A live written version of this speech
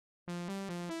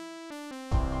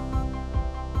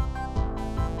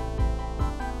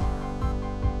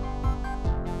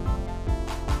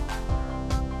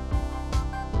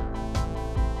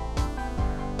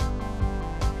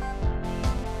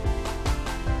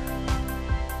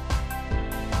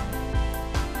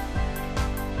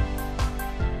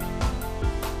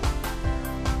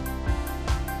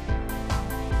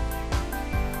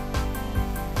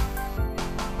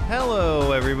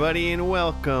everybody, and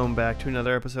welcome back to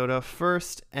another episode of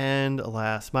First and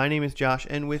Last. My name is Josh,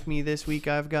 and with me this week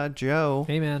I've got Joe.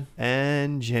 Hey, man.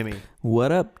 And Jimmy.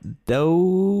 What up,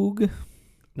 dog?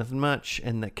 Nothing much.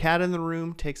 And the cat in the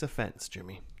room takes offense,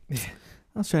 Jimmy. I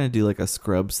was trying to do like a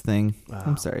Scrubs thing. Oh,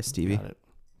 I'm sorry, Stevie.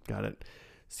 Got it.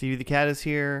 Stevie the cat is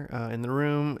here in the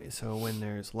room, so when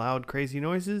there's loud, crazy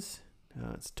noises,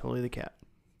 it's totally the cat.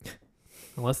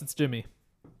 Unless it's Jimmy.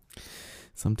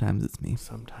 Sometimes it's me.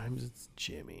 Sometimes it's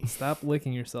Jimmy. Stop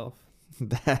licking yourself.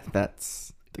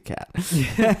 That's the cat.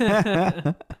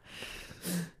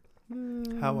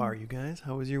 How are you guys?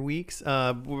 How was your weeks?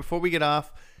 Before we get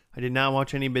off, I did not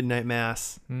watch any Midnight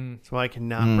Mass, so I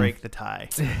cannot break the tie.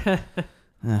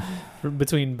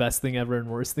 Between best thing ever and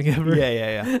worst thing ever.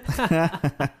 Yeah.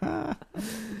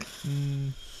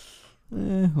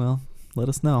 Well, let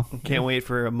us know. Can't wait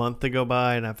for a month to go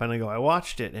by, and I finally go, I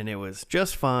watched it, and it was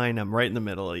just fine. I'm right in the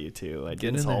middle of you two. I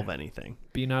didn't solve anything.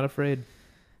 Be not afraid.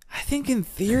 I think in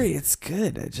theory it's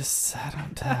good. I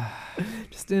don't.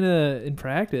 Just in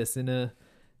practice,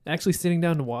 actually sitting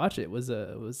down to watch it was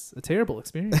a terrible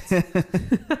experience.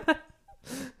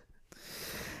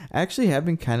 I actually have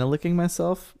been kind of licking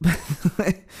myself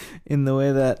in the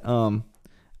way that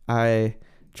I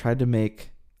tried to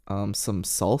make some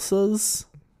salsas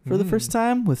for the first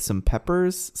time with some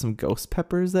peppers, some ghost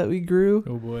peppers that we grew.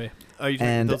 Oh boy! Are you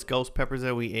talking those ghost peppers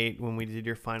that we ate when we did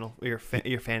your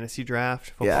fantasy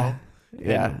draft football?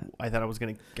 Yeah. And I thought I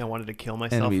wanted to kill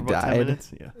myself and for about 10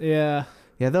 minutes. Yeah.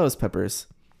 Those peppers.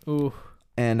 Ooh.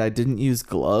 And I didn't use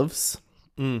gloves.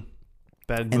 Bad move.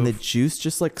 And the juice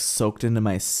just like soaked into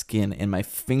my skin and my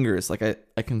fingers. Like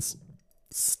I can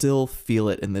still feel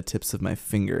it in the tips of my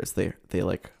fingers. They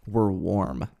like were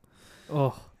warm.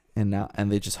 Oh.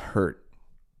 And they just hurt.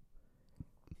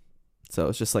 So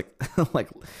it's just like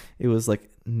it was like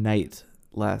night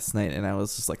last night, and I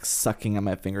was just like sucking on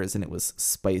my fingers, and it was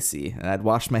spicy. And I'd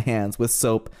washed my hands with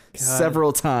soap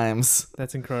several times.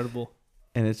 That's incredible.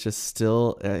 And it's just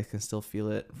I can still feel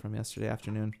it from yesterday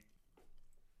afternoon.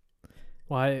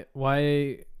 Why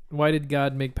did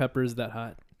God make peppers that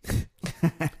hot?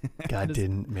 God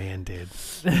didn't, man did.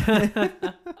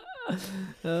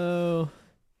 Oh.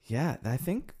 Yeah, I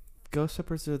think ghost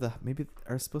peppers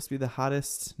are supposed to be the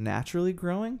hottest naturally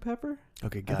growing pepper.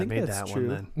 Okay, God made that true.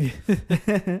 One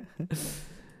then.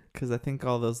 Because I think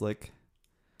all those like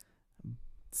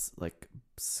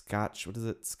Scotch, what is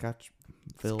it? Scotch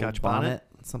bonnet.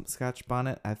 Some Scotch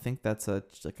bonnet. I think that's a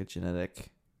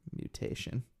genetic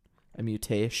mutation. A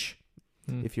mutation,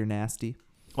 if you're nasty.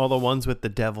 All the ones with the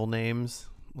devil names,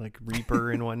 like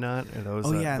Reaper and whatnot. Are those,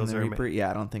 and the Reaper.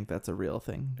 I don't think that's a real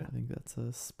thing. I think that's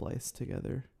a spliced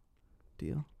together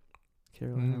deal.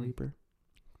 Carolina Reaper.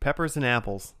 Peppers and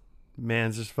apples.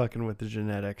 Man's just fucking with the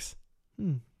genetics.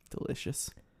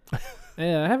 Delicious.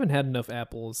 Yeah, I haven't had enough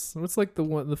apples. What's like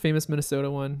the famous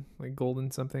Minnesota one, like Golden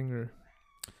something or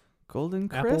Golden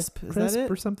Crisp? Apple is Crisp that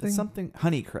it? or something? It's something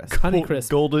Honey Crisp. Honey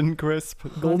Crisp. Golden Crisp.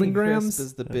 Golden Grams Crisp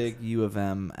is the big U of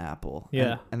M apple.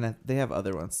 Yeah, and they have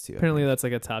other ones too. Apparently that's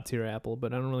like a top tier apple,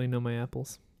 but I don't really know my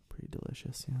apples. Pretty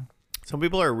delicious, yeah. Some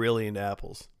people are really into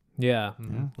apples. Yeah.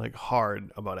 Like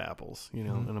hard about apples, you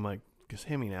know. And I'm like, just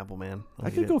hand me an apple, man. I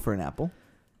could go for an apple.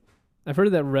 I've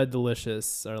heard that Red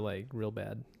Delicious are like real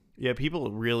bad. Yeah,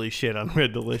 people really shit on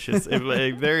Red Delicious.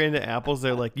 if they're into apples,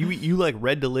 they're like, you like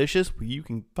Red Delicious? Well, you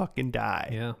can fucking die.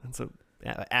 Yeah. And so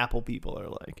apple people are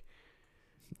like,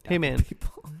 hey, man,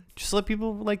 just let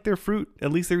people like their fruit.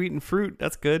 At least they're eating fruit.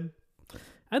 That's good.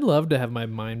 I'd love to have my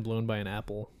mind blown by an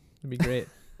apple. It'd be great.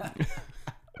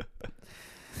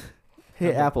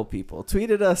 Hey, apple people,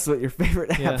 tweet at us what your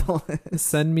favorite apple is.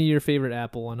 Send me your favorite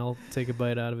apple, and I'll take a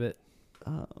bite out of it.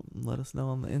 Let us know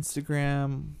on the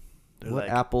Instagram what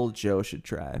like, apple Joe should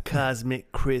try.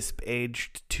 Cosmic Crisp,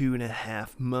 aged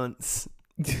 2.5 months.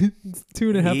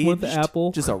 2.5 month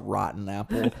apple. Just a rotten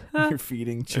apple you're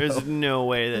feeding Joe. There's no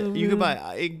way that you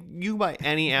could buy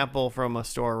any apple from a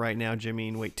store right now, Jimmy,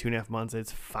 and wait 2.5 months.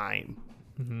 It's fine.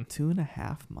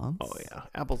 2.5 months? Oh yeah,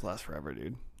 apples last forever,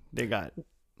 dude.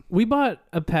 We bought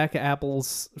a pack of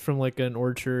apples from like an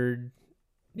orchard.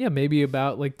 Yeah, maybe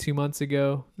about like 2 months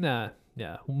ago. A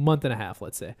month and a half,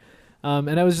 let's say.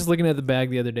 And I was just looking at the bag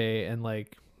the other day, and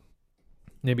like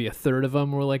maybe a third of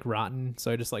them were like rotten,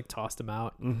 so I just like tossed them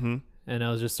out. And I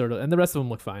was just and the rest of them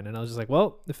look fine. And I was just like,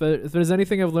 well, if there's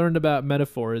anything I've learned about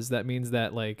metaphors, that means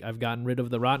that like I've gotten rid of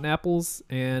the rotten apples,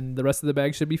 and the rest of the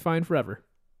bag should be fine forever.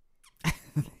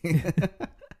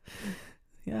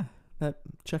 Yeah, that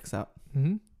checks out.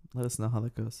 Let us know how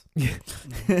that goes.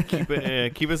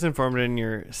 Keep us informed in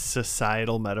your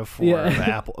societal metaphor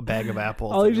Yeah. of a bag of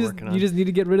apples All that you you're just working on. you just need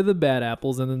to get rid of the bad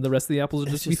apples, and then the rest of the apples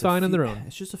will just be fine on their own.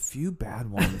 It's just a few bad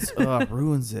ones. Ugh,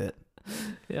 ruins it.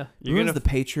 Yeah. Ruins the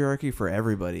patriarchy for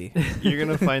everybody. You're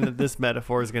gonna find that this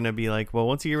metaphor is gonna be like, well,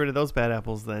 once you get rid of those bad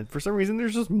apples, then for some reason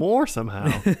there's just more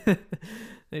somehow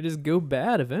They just go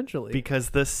bad eventually.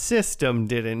 because the system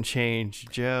didn't change,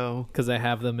 Joe. Because I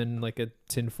have them in like a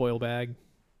tinfoil bag.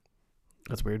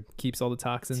 That's weird. Keeps all the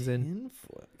toxins in.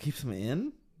 Tinfoil. Keeps them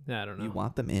in? I don't know. You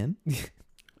want them in?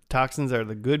 Toxins are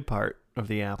the good part of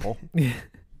the apple.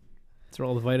 That's where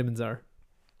all the vitamins are.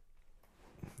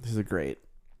 There's a great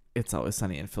It's Always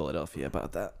Sunny in Philadelphia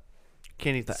about that.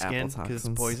 Can't eat the The skin apple because it's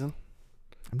toxins. poison.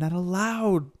 I'm not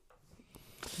allowed.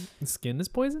 The skin is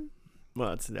poison?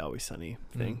 Well, it's the Always Sunny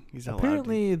thing. He's not allowed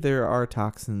Apparently, there are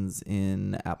toxins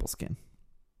in apple skin.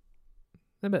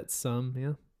 I bet some,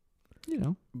 yeah. You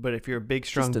know, to. But if you're a big,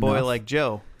 strong Just boy enough. like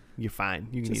Joe, you're fine.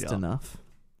 You can eat just all. enough.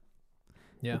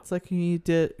 Yeah. It's like you eat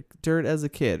dirt as a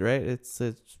kid, right? It's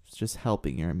just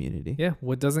helping your immunity. Yeah.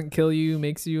 What doesn't kill you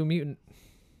makes you a mutant.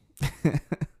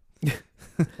 This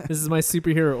is my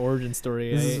superhero origin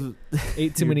story. I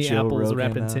ate too You're many Joe apples Rogan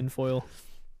wrapped in now. tinfoil.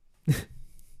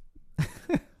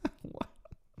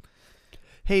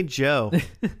 Hey, Joe.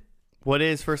 What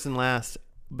is first and last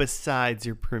besides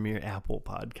your premier Apple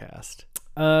podcast?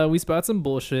 We spot some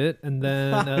bullshit, and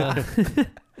then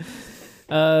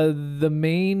the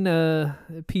main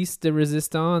piece de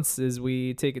resistance is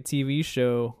we take a TV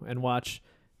show and watch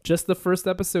just the first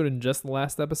episode and just the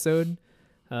last episode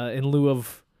in lieu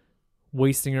of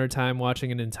wasting our time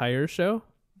watching an entire show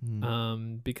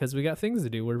because we got things to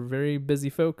do. We're very busy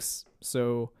folks.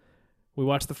 So we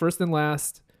watch the first and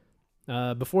last.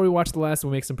 Before we watch the last, we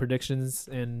make some predictions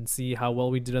and see how well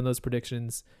we did on those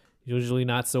predictions. Usually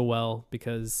not so well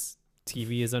because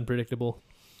TV is unpredictable.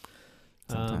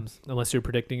 Sometimes. Unless you're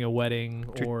predicting a wedding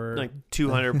or Like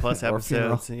 200 plus Or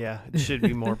funeral. episodes. Yeah, it should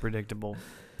be more predictable.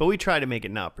 But we try to make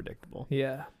it not predictable.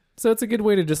 yeah. So it's a good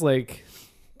way to just like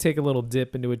take a little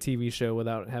dip into a TV show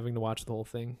without having to watch the whole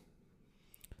thing.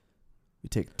 You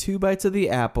take 2 bites of the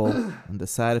apple and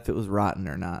decide if it was rotten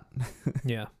or not.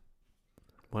 Yeah.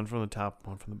 One from the top,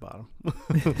 one from the bottom.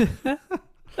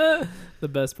 The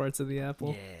best parts of the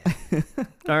apple.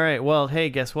 All right. Well, hey,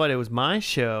 guess what? It was my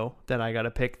show that I got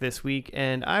to pick this week,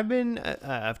 and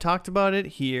I've talked about it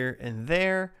here and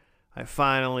there. I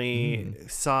finally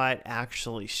saw it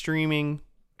actually streaming,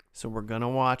 so we're gonna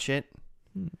watch it.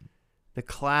 The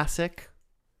classic.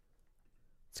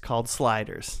 It's called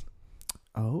Sliders.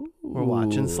 Oh. We're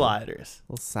watching Sliders.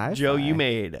 Well, sci-fi. Joe, you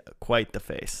made quite the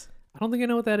face. I don't think I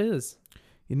know what that is.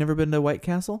 You never been to White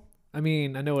Castle? I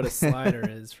mean, I know what a slider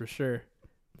is for sure.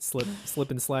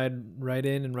 Slip and slide right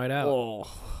in and right out. Oh.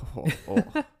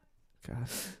 God.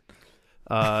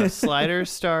 Sliders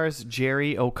stars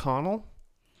Jerry O'Connell.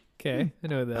 Okay, I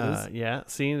know what that is. Yeah,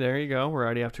 see, there you go. We're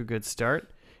already off to a good start.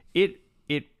 It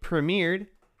premiered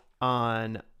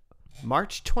on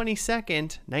March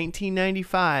 22nd,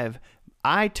 1995.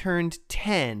 I turned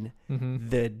 10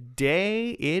 the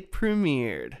day it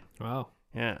premiered. Wow.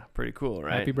 Yeah, pretty cool,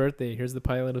 right? Happy birthday. Here's the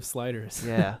pilot of Sliders.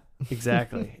 Yeah,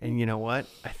 exactly. And you know what?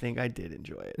 I think I did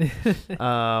enjoy it.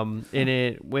 And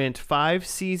it went 5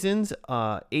 seasons,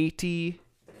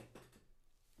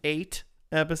 88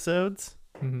 episodes.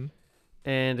 Mm-hmm.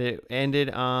 And it ended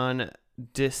on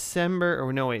December,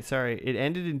 or no, wait, sorry. It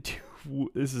ended in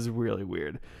this is really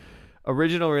weird.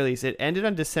 Original release. It ended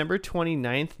on December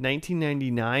 29th,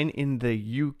 1999 in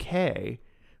the UK,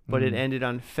 but it ended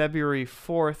on February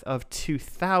 4th of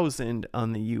 2000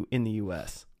 in the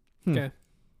US. Okay.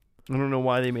 I don't know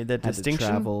why they made that Had distinction.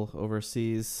 to travel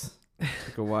overseas.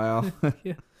 Took a while.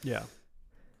 Yeah.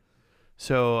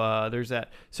 So there's that.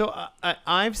 So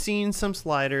I've seen some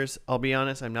Sliders. I'll be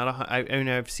honest. I'm not. I mean,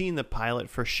 I've seen the pilot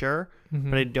for sure,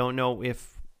 but I don't know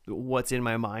if what's in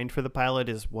my mind for the pilot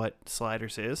is what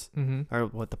Sliders is, or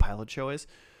what the pilot show is.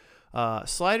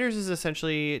 Sliders is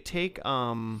essentially take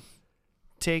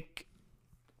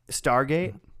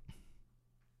Stargate.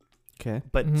 Okay.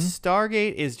 But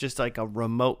Stargate is just like a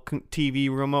TV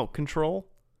remote control,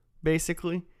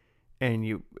 basically, and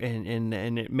you and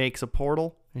it makes a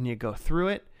portal and you go through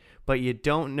it, but you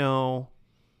don't know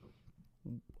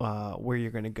where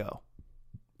you're gonna go.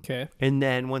 Okay. And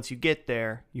then once you get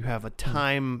there, you have a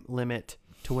time limit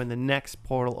to when the next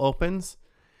portal opens.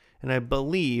 And I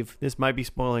believe this might be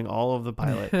spoiling all of the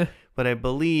pilot, but I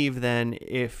believe then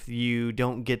if you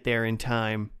don't get there in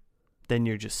time, then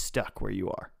you're just stuck where you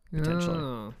are. Potentially.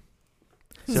 Oh.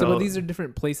 So- So these are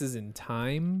different places in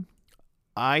time?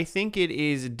 I think it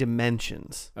is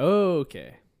dimensions. Oh,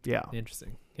 okay. Yeah.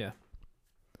 Interesting. Yeah.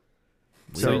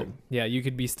 So So yeah, you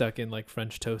could be stuck in like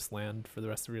French toast land for the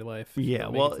rest of your life. if you yeah,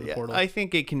 don't make it well, to the yeah, portal. I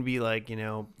think it can be like,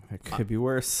 It could be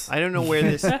worse. I don't know where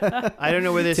this I don't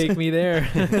know where this Take me there.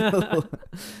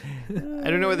 I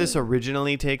don't know where this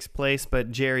originally takes place,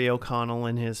 but Jerry O'Connell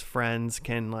and his friends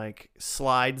can like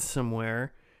slide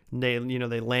somewhere. They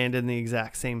they land in the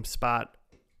exact same spot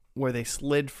where they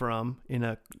slid from in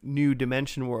a new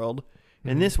dimension world.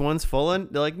 And this one's full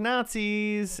of like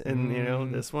Nazis,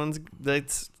 and this one's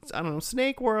it's I don't know,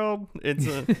 Snake World. It's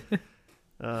a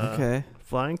Okay.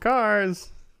 flying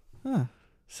cars. Huh.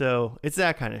 So it's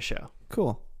that kind of show.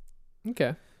 Cool.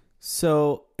 Okay.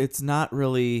 So it's not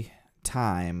really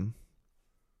time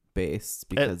based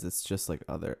because it's just like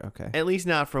other. Okay. At least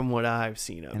not from what I've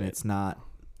seen of And it. it's not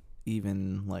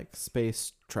even like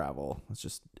space travel. It's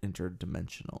just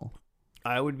interdimensional.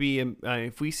 I would be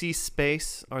if we see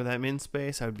space or them in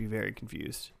space, I would be very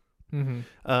confused.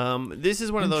 Mm-hmm. This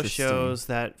is one of those Interesting. shows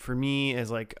that for me as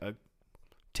like a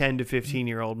 10 to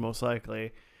 15-year-old most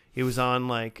likely, it was on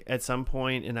like at some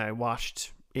point and I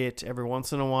watched it every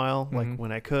once in a while, like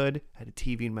when I could. I had a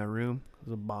TV in my room. I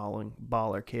was a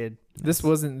baller kid. This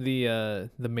wasn't the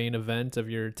main event of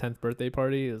your 10th birthday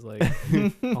party. It was like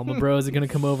all my bros are gonna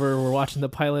come over. We're watching the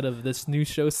pilot of this new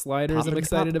show Sliders. Popping I'm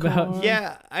excited popcorn. about.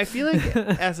 Yeah, I feel like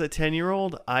as a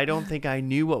 10-year-old, I don't think I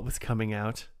knew what was coming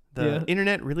out. The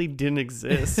internet really didn't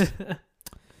exist.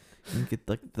 You get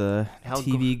like the Al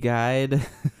TV guide.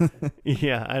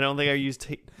 Yeah, I don't think I used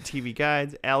TV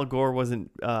guides. Al Gore was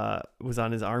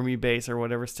on his army base or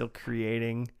whatever, still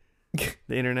creating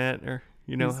the internet or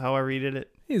however he did it.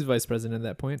 He's vice president at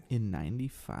that point. In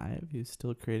 '95, he was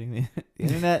still creating the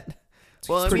internet.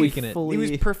 Well, He's tweaking it. He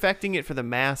was perfecting it for the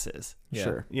masses. Yeah.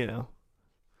 Sure.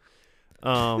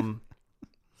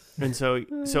 And so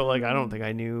like I don't think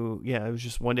I knew. Yeah, it was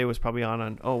just one day it was probably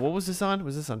on. Oh, what was this on?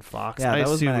 Was this on Fox? Yeah, I that was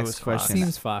my assume it next was Fox. question.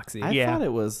 Seems foxy. I Yeah. thought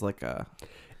it was like a.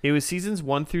 It was seasons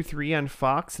 1 through 3 on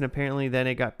Fox, and apparently then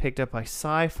it got picked up by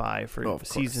Sci-Fi for Oh, of course.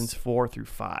 seasons 4 through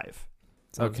 5.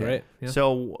 Sounds Okay. right. Yeah.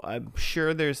 So I'm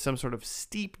sure there's some sort of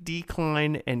steep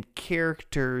decline and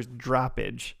character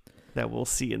droppage that we'll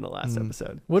see in the last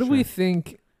episode. What do we Sure.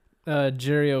 think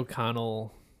Jerry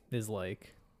O'Connell is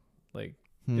like? Like,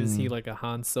 is he like a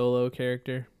Han Solo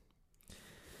character?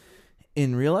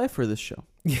 in real life or this show?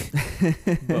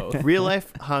 Both. Real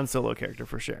life Han Solo character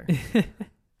for sure.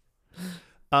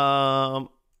 I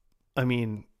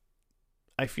mean,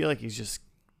 I feel like he's just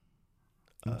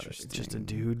a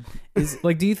dude.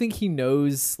 Like, do you think he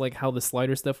knows like how the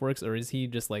slider stuff works, or is he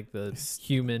just like the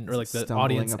human or like the Stumbling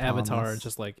audience upon avatar, this.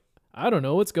 just like, I don't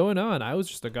know what's going on. I was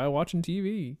just a guy watching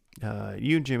TV.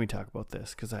 You and Jimmy talk about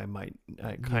this because I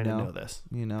kind of know this.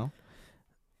 You know.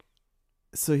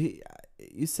 So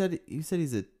you said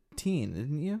he's a teen,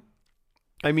 didn't you?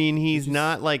 I mean, he's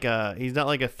not like a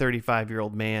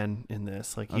 35-year-old man in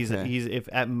this. Like he's Okay. he's if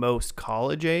at most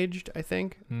college aged. I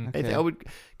think. Okay. I would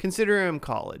consider him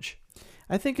college.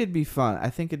 I think it'd be fun. I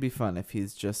think it'd be fun if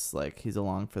he's just like he's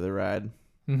along for the ride.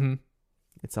 Mm-hmm.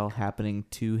 It's all happening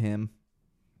to him.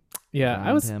 Yeah, I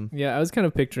around was. him. Yeah, I was kind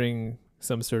of picturing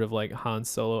some sort of like Han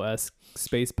Solo-esque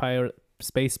space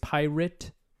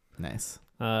pirate, Nice.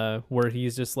 where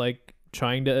he's just like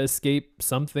trying to escape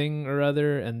something or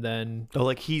other, and then Oh,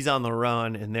 like he's on the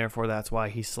run, and therefore that's why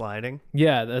he's sliding.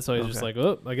 yeah, that's why he's just like,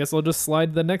 oh, I guess I'll just slide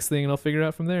to the next thing, and I'll figure it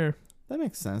out from there. That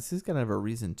makes sense. He's gotta have a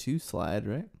reason to slide,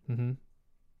 right? Mm-hmm.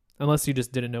 Unless you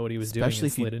just didn't know what he was Especially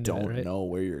doing and if you slid into don't it, right? know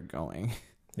where you're going.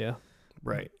 Yeah.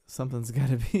 Right. Something's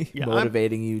gotta be Yeah,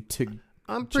 motivating you to.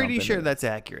 I'm pretty Jump sure into it. that's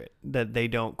accurate. That they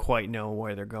don't quite know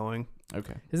where they're going.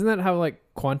 Okay. Isn't that how like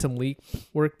Quantum Leap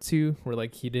worked too? Where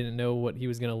like he didn't know what he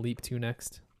was gonna leap to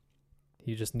next.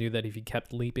 He just knew that if he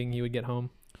kept leaping, he would get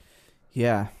home.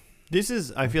 Yeah.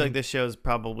 I feel like this show is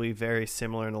probably very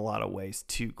similar in a lot of ways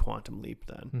to Quantum Leap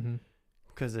then. Mm-hmm.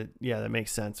 Because that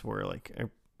makes sense where like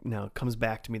now it comes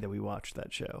back to me that we watched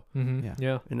that show. Mm-hmm. Yeah.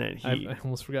 Yeah. And then I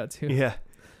almost forgot to. yeah.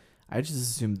 I just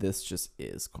assumed this just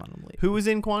is Quantum Leap. Who was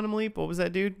in Quantum Leap? What was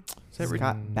that dude? Is that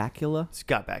Scott Bakula?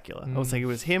 Scott Bakula. I was Mm. thinking it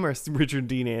was him or Richard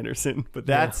Dean Anderson, but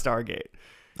that's Stargate.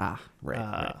 Ah,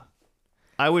 right.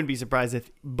 I wouldn't be surprised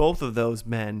if both of those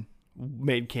men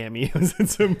made cameos at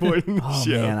some point in the Oh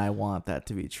show. man, I want that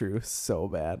to be true so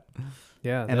bad.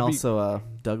 Yeah. And that'd be- also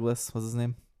Douglas, what's his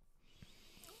name?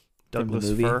 from the Douglas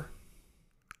movie. Fur.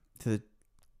 To the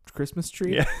Christmas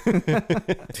tree?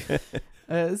 Yeah.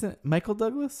 Isn't it Michael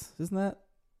Douglas? Isn't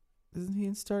he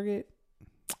in Stargate?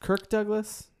 Kirk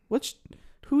Douglas?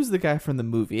 Who's the guy from the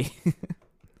movie?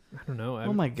 I don't know.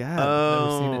 Oh my god.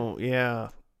 never seen it. Oh, yeah.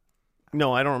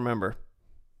 No, I don't remember.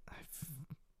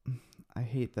 I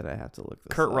hate that I have to look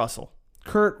this Kurt up. Russell.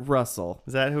 Kurt Russell.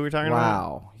 Is that who we're talking about?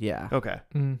 Wow. Yeah. Okay.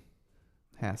 Mm.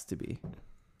 Has to be.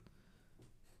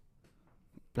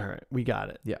 All right. We got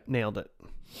it. Yeah. Nailed it.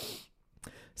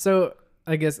 So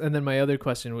I guess, and then my other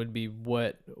question would be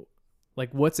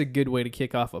what's a good way to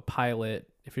kick off a pilot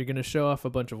if you're going to show off a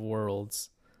bunch of worlds?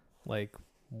 Like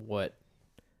what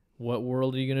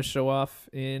world are you going to show off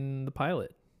in the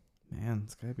pilot? Man,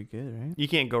 it's gotta be good, right? You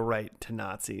can't go right to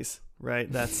Nazis, right?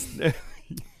 That's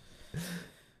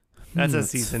that's a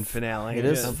season finale. It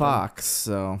is or something. Fox,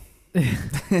 so be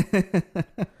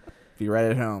right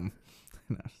at home.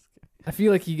 I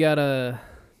feel like you gotta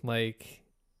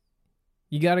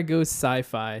go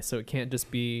sci-fi, so it can't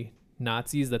just be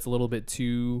Nazis. That's a little bit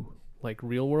too like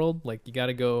real world. Like you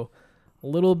gotta go a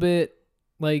little bit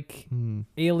like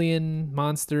alien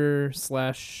monster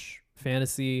 /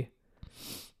 fantasy.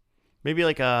 Maybe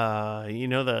like the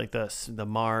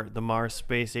Mars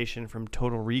space station from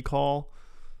Total Recall.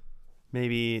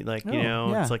 Maybe like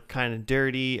yeah. it's like kind of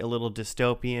dirty, a little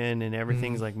dystopian, and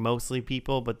everything's like mostly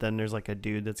people, but then there's like a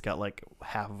dude that's got like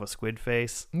half of a squid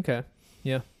face. Okay.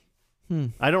 Yeah.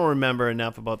 I don't remember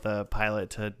enough about the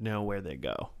pilot to know where they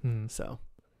go. So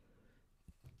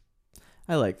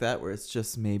I like that, where it's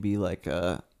just maybe like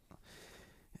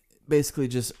basically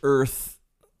just Earth,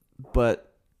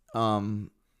 but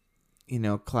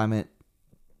climate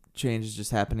change is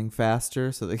just happening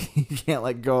faster, so they you can't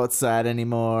like go outside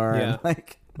anymore. Yeah. And,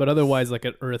 But otherwise like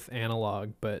an Earth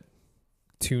analog, but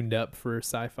tuned up for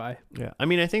sci-fi. yeah, I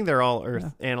mean, I think they're all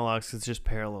Earth analogs 'cause it's just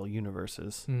parallel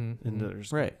universes, and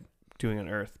there's right. doing an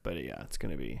Earth, but yeah, it's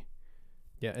gonna be.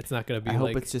 Yeah, it's not gonna be I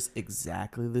like. hope it's just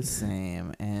exactly the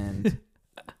same, and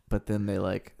but then they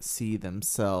like see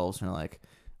themselves and are like,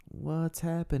 "What's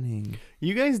happening?"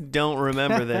 You guys don't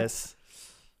remember this,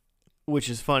 which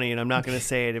is funny, and I'm not going to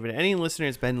say it. But any listener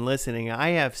that's been listening, I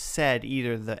have said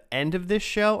either the end of this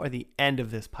show or the end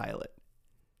of this pilot.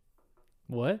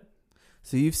 What?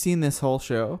 So you've seen this whole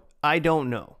show? I don't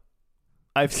know.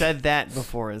 I've said that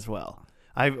before as well.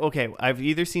 I've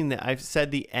either seen I've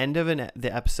said the end of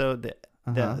the episode.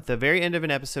 The very end of an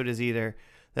episode is either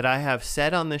that I have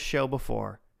said on this show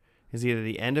before is either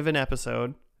the end of an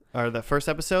episode or the first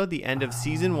episode, the end of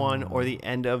season 1, or the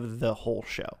end of the whole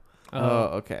show.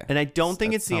 Oh, okay. And I don't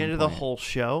think it's the some end of the point. whole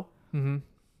show. Mm-hmm.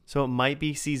 So it might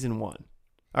be season 1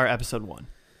 or episode 1.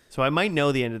 So I might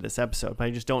know the end of this episode, but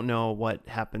I just don't know what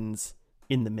happens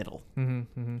in the middle.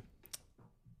 Mm-hmm. Mm-hmm.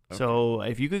 So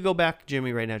if you could go back,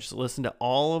 Jimmy, right now, just listen to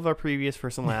all of our previous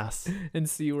first and last. And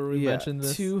see where we mentioned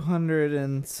this. 200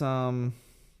 and some.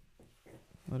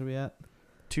 What are we at?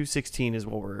 216 is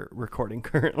what we're recording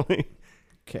currently.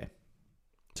 Okay.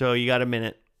 So you got a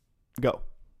minute. Go.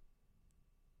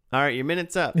 All right, your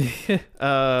minute's up.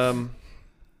 All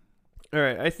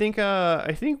right, I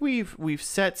think we've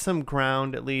set some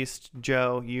ground at least.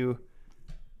 Joe, you've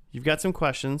got some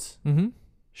questions. Mm-hmm.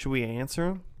 Should we answer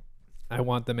them? I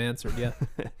want them answered. Yeah.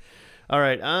 All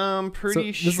right, I'm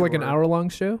pretty sure This is like an hour-long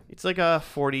show. It's like a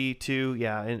 42.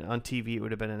 Yeah, and on TV it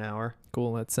would have been an hour.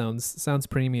 Cool. That sounds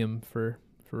premium for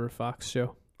a Fox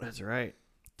show. That's right.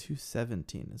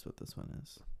 217 is what this one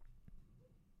is.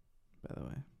 By the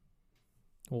way.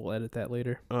 We'll edit that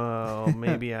later. Oh,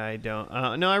 maybe I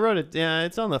don't. No, I wrote it. Yeah,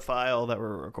 it's on the file that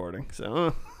we're recording.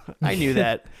 So I knew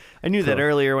that. I knew that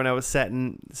earlier when I was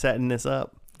setting this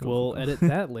up. We'll edit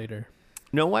that later.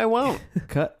 No, I won't.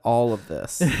 Cut all of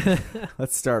this.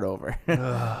 Let's start over.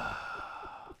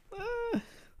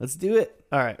 Let's do it.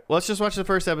 All right, let's just watch the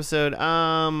first episode.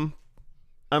 I'm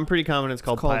pretty confident it's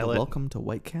called Pilot. Welcome to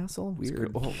White Castle.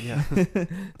 Weird. Oh, yeah.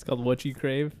 It's called What You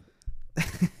Crave.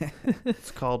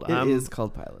 It's called. It is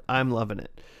called Pilot. I'm loving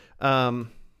it.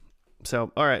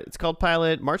 So, all right, it's called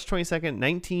Pilot. March 22nd,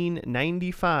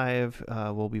 1995.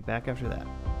 We'll be back after that.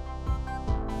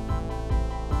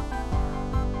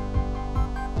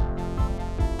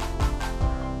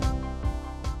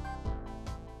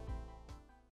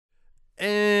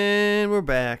 And we're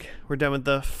back. We're done with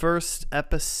the first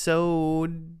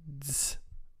episodes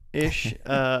ish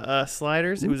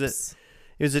sliders. It was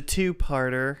a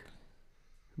two-parter,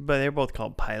 but they're both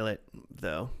called Pilot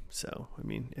though. So, I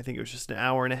mean, I think it was just an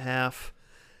hour and a half,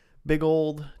 big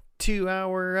old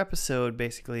 2-hour episode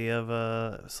basically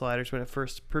of sliders when it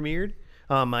first premiered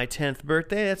on my 10th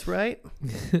birthday. That's right.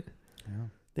 Yeah.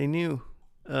 They knew.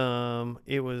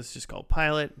 It was just called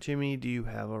Pilot. Jimmy, do you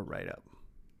have a write-up?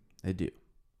 I do.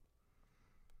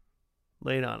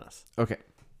 Lay it on us. Okay.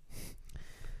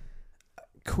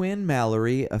 Quinn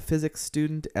Mallory, a physics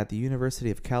student at the University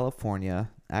of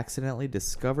California, accidentally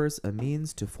discovers a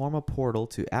means to form a portal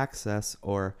to access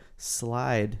or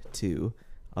slide to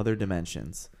other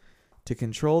dimensions. To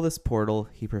control this portal,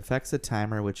 he perfects a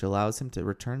timer which allows him to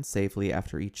return safely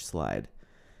after each slide.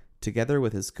 Together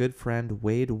with his good friend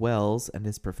Wade Wells and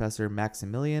his professor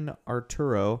Maximilian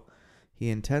Arturo, he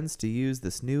intends to use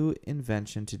this new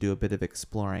invention to do a bit of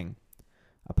exploring.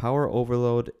 A power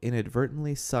overload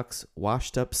inadvertently sucks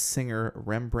washed-up singer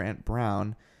Rembrandt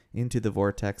Brown into the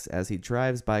vortex as he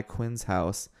drives by Quinn's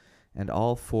house, and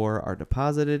all four are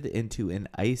deposited into an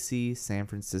icy San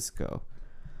Francisco.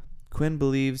 Quinn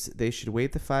believes they should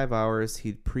wait the 5 hours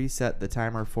he'd preset the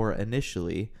timer for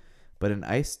initially, but an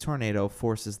ice tornado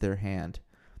forces their hand.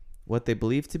 What they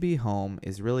believe to be home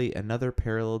is really another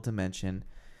parallel dimension,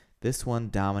 this one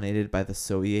dominated by the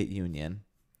Soviet Union.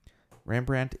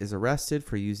 Rembrandt is arrested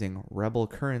for using rebel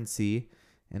currency,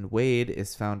 and Wade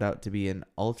is found out to be an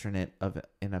alternate of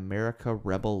an America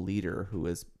rebel leader who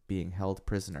is being held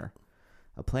prisoner.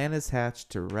 A plan is hatched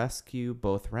to rescue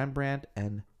both Rembrandt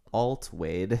and Alt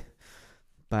Wade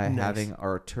by having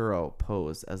Arturo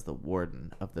pose as the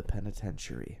warden of the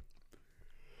penitentiary.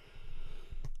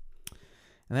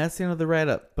 And that's the end of the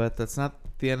write-up, but that's not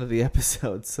the end of the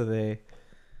episode. So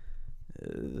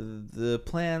the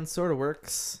plan sort of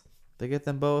works. They get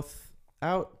them both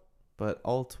out, but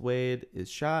Alt Wade is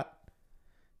shot,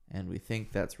 and we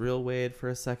think that's real Wade for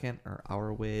a second, or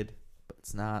our Wade, but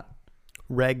it's not.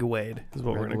 Reg Wade is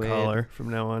what Reg we're going to call Wade. her from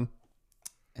now on.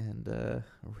 And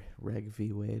Reg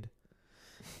V Wade.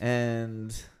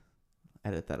 And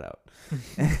edit that out.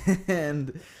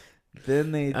 And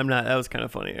then That was kind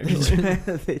of funny, actually.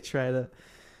 they try to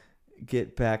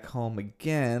get back home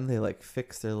again. They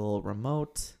fix their little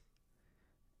remote,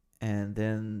 and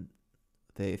then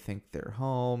they think they're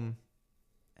home,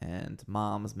 and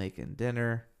mom's making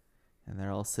dinner, and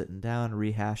they're all sitting down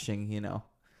rehashing,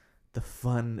 the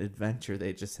fun adventure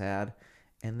they just had.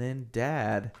 And then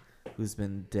dad, who's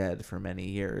been dead for many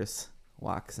years,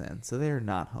 walks in. So they're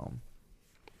not home.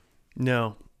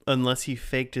 No, unless he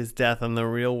faked his death in the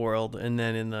real world, and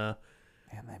then in the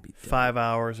Man, that'd be dead. 5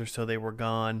 hours or so they were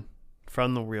gone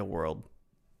from the real world.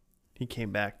 He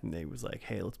came back and they was like,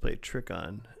 "Hey, let's play a trick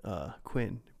on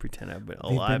Quinn. Pretend I've been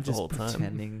They've alive been the whole just time."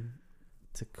 pretending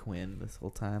to Quinn this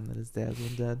whole time that his dad's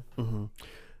been dead. Mm-hmm.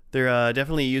 They're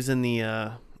definitely using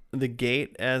the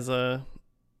gate as a,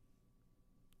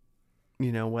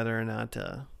 whether or not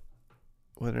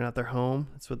they're home.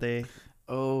 That's what they.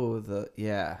 Oh, the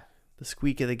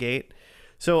squeak of the gate.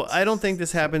 So I don't think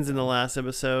this happens in the last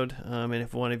episode. And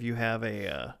if one of you have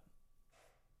a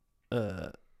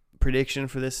prediction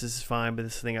for this is fine. But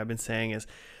this thing I've been saying is,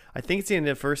 I think it's the end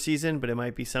of the first season, but it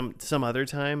might be some other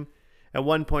time. At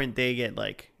one point, they get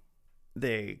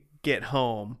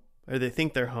home, or they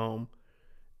think they're home,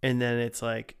 and then it's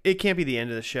like it can't be the end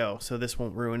of the show, so this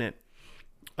won't ruin it.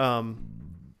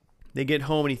 They get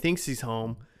home and he thinks he's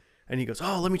home, and he goes,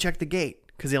 "Oh, let me check the gate,"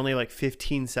 because they only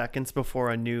 15 seconds before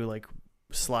a new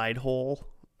slide hole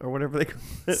or whatever they call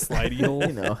it. Slidey hole.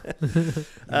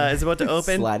 Is about to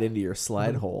open. Slide into your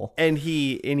slide hole. And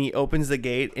he opens the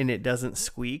gate and it doesn't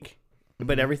squeak,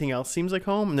 but everything else seems like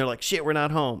home. And they're like, "Shit, we're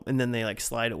not home." And then they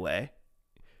slide away.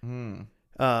 And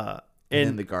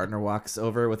And the gardener walks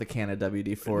over with a can of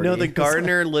WD-40. no, the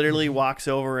gardener literally walks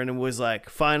over and was like,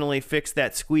 "Finally fixed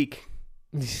that squeak."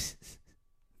 And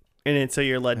then so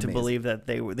you're led to Amazing. believe that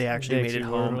they actually made it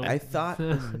actually were home. home. I thought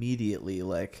immediately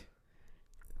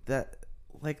that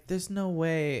there's no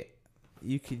way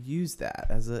you could use that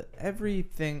as every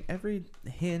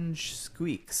hinge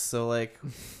squeaks. So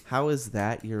how is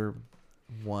that your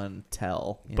one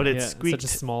tell? But know? it's squeaked such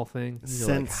a small thing. You need to,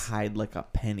 since hide a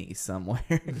penny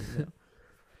somewhere.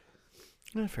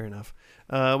 Fair enough.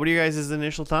 What are your guys'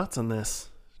 initial thoughts on this?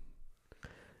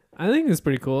 I think it's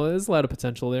pretty cool. There's a lot of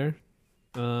potential there.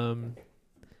 We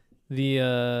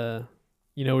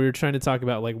were trying to talk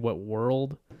about what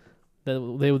world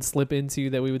that they would slip into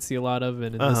that we would see a lot of,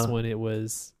 and in this one it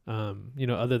was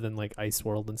other than Ice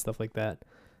World and stuff like that.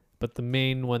 But the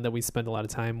main one that we spent a lot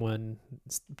of time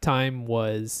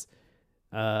was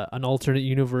an alternate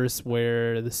universe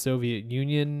where the Soviet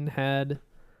Union had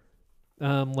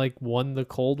won the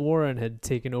Cold War and had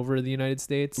taken over the United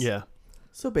States. Yeah.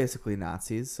 So basically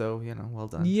Nazis. So well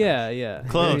done. Yeah.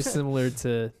 Close. Very similar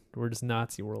to we're just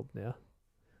Nazi world. Yeah.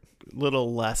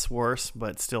 Little less worse,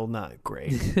 but still not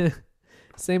great.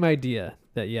 Same idea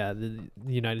that the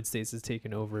United States is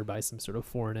taken over by some sort of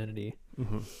foreign entity.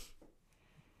 Mm-hmm.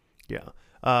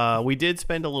 Yeah. We did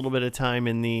spend a little bit of time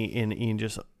in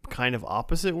just kind of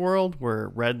opposite world where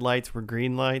red lights were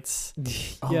green lights.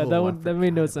 Yeah, that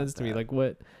made no sense to me.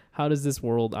 that. How does this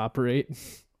world operate?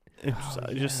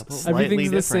 Just but slightly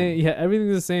Everything's the different. same. Yeah,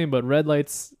 everything's the same, but red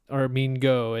lights mean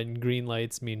go and green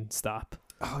lights mean stop.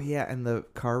 Oh yeah, and the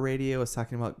car radio was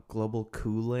talking about global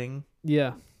cooling.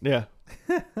 Yeah. Yeah.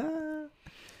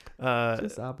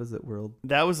 Just opposite world.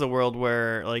 That was the world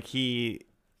where like he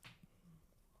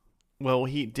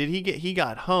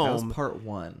got home. That was part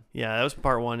 1. Yeah, that was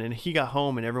part 1, and he got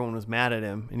home and everyone was mad at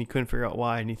him and he couldn't figure out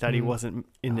why, and he thought he Mhm. wasn't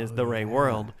in the right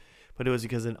world, but it was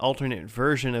because an alternate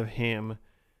version of him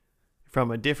from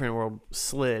a different world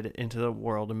slid into the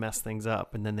world and messed things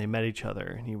up, and then they met each other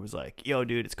and he was like, "Yo,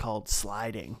 dude, it's called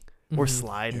sliding or Mhm.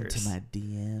 sliders." Into my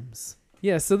DMs.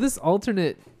 Yeah, so this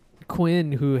alternate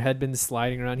Quinn who had been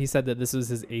sliding around, he said that this was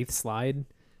his 8th slide.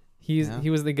 He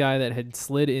was the guy that had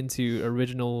slid into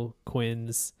original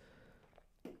Quinn's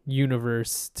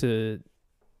universe to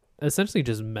essentially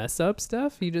just mess up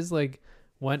stuff. He just like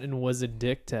went and was a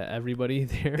dick to everybody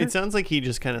there. It sounds like he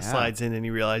just kind of Yeah. slides in and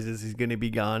he realizes he's going to be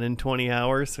gone in 20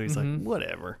 hours, so he's like, Mhm.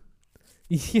 whatever.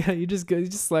 Yeah, you just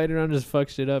slide around and just fuck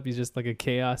shit up. He's just like a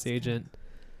chaos agent.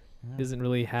 Yeah. He doesn't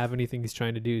really have anything he's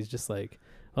trying to do. He's just like,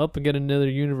 up and get another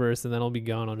universe and then I'll be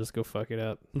gone. I'll just go fuck it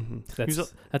up. Mm-hmm.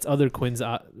 That's other Quinn's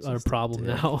our Just a problem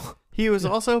dick. now. He was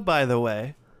also, by the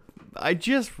way, I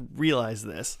just realized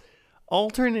this.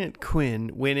 Alternate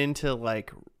Quinn went into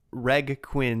like Reg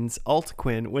Quinn's, Alt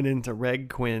Quinn went into Reg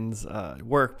Quinn's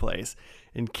workplace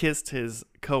and kissed his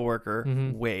coworker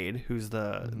Mhm. Wade, who's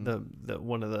the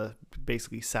one of the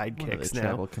basically One of sidekicks the now,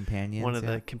 travel companions. one of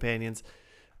the companions.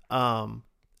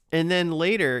 And then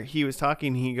later he was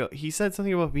talking. He said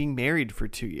something about being married for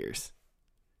 2 years.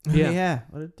 Yeah. Yeah.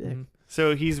 What a dick. Mhm.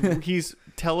 So he's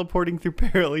teleporting through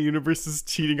parallel universes,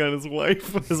 cheating on his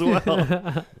wife as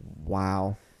well.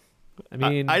 Wow. I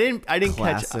mean, I didn't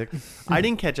Classic. I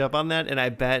didn't catch up on that, and I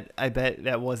bet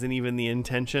that wasn't even the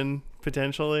intention.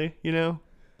 Potentially, you know,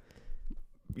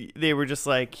 they were just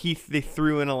like they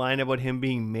threw in a line about him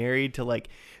being married to like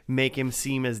make him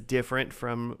seem as different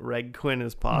from Reg Quinn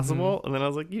as possible, and then I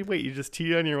was like, wait, you just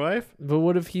cheated on your wife? but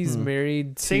what if he's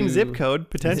married to Same zip code He's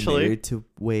potentially. married to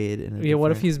Wade. Yeah,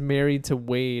 what if he's married to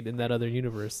Wade in that other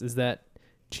universe? Is that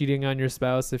cheating on your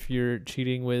spouse if you're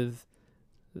cheating with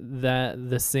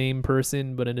the same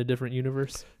person but in a different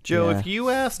universe? Joe, Yeah, if you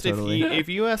asked totally. if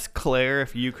you asked Claire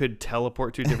if you could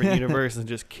teleport to a different universe and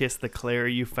just kiss the Claire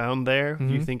you found there, do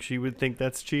you Mhm. think she would think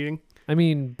that's cheating? I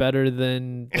mean, better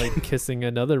than like kissing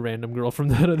another random girl from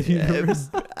that other universe.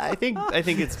 I think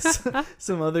it's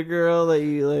some other girl that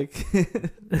you like?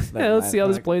 Yeah, let's see how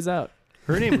this plays out.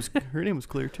 her name was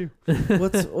Claire too.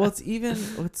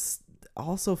 What's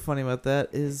also funny about that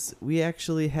is we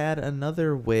actually had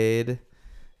another Wade.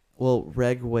 Well,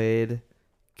 Reg Wade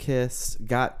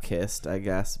got kissed, I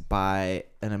guess, by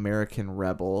an American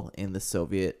rebel in the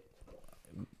Soviet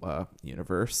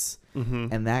universe. Mm-hmm.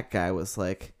 And that guy was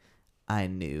like, I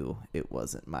knew it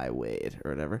wasn't my Wade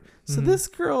or whatever. So Mhm. this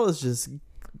girl is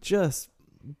just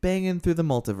banging through the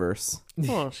multiverse.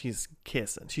 Well, she's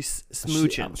kissing. She's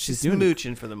smooching. she's she's doing-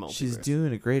 smooching for the multiverse. She's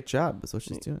doing a great job is what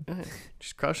she's doing. Yeah,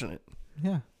 she's crushing it.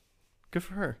 Yeah. Good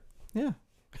for her. Yeah.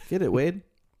 Get it, Wade?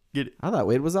 Get it. I thought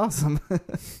Wade was awesome.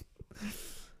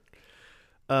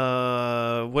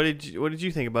 What did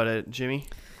you think about it, Jimmy?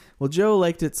 Well, Joe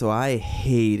liked it, so I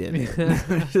hated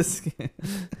it. Just kidding.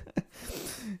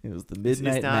 It was the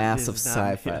midnight mass of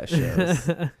sci-fi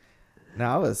shows.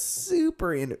 Now I was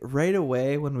super in right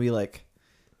away when we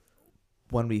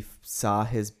saw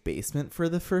his basement for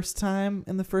the first time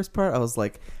in the first part. I was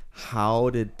like, how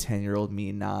did 10-year-old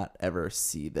me not ever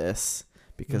see this?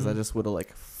 Because I just would have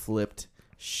like flipped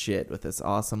shit with this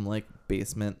awesome like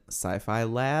basement sci-fi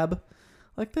lab.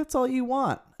 Like that's all you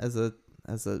want as a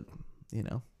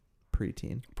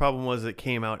preteen. Problem was it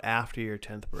came out after your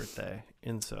 10th birthday,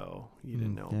 and so you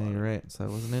didn't know Yeah, about you're it. right. So I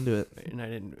wasn't into it. And I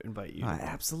didn't invite you. I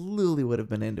absolutely would have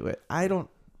been into it.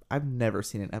 I've never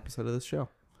seen an episode of this show.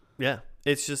 Yeah,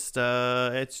 it's just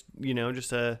it's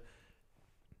just a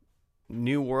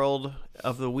new world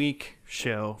of the week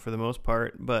show for the most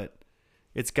part, but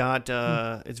it's got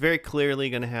it's very clearly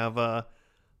going to have a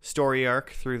story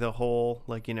arc through the whole,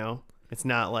 it's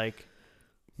not like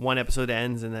one episode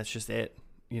ends and that's just it,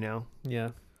 Yeah.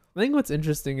 I think what's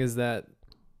interesting is that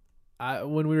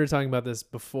when we were talking about this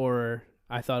before,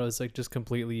 I thought it was like just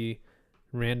completely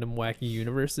random wacky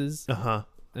universes. Uh-huh.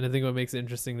 And I think what makes it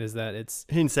interesting is that it's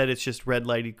Instead it's just red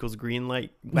light equals green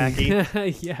light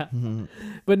wacky. yeah.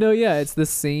 But no, yeah, it's the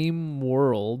same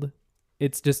world.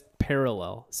 It's just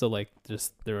parallel. So like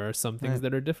just there are some things Right.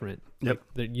 that are different. Yep.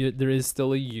 Like, there is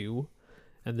still a you,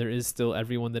 and there is still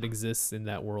everyone that exists in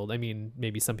that world. I mean,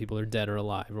 maybe some people are dead or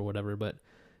alive or whatever, but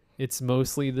it's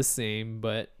mostly the same,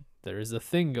 but there is a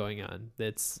thing going on.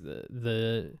 That's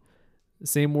the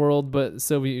same world, but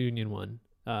Soviet Union one.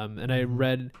 And I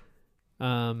read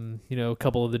A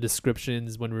couple of the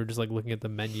descriptions when we were just like looking at the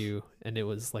menu, and it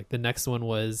was like the next one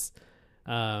was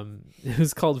it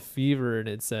was called Fever, and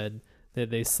it said that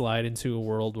they slide into a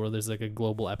world where there's like a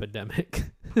global epidemic.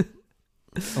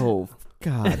 Oh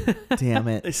God damn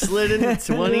They it. slid into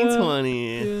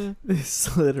 2020. Yeah. They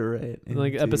slid right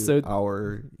Like into episode-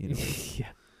 our Yeah.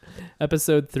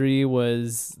 Episode 3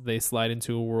 was they slide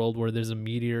into a world where there's a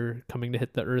meteor coming to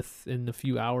hit the Earth in a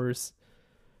few hours.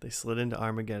 They slid into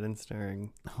Armageddon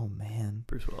starring Oh man.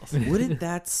 Bruce Willis. Wouldn't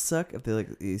that suck if they like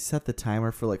you set the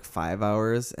timer for like 5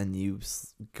 hours and you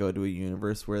go to a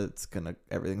universe where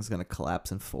everything's gonna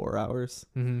collapse in 4 hours?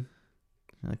 Mm-hmm.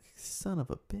 You're like, son of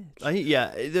a bitch.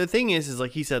 Yeah, the thing is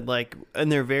like he said, like in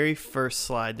their very first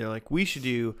slide, they're like, we should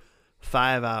do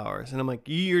 5 hours, and I'm like,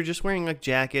 you're just wearing like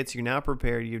jackets, you're not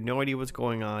prepared, you have no idea what's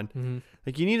going on. Mm-hmm.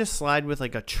 Like you need to slide with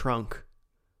like a trunk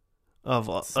of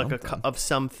Something. of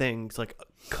some things, like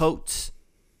coats,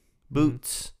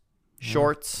 boots,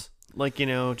 shorts, like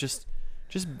just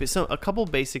a couple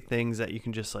basic things that you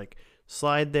can just like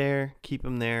slide there, keep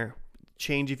them there,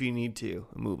 change if you need to,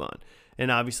 and move on. And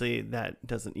obviously that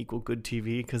doesn't equal good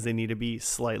TV because they need to be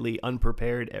slightly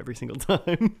unprepared every single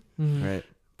time. Mm-hmm. Right.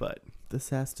 But This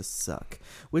has to suck.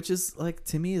 Which is like,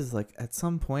 to me, is like at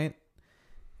some point,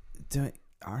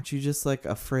 aren't you just like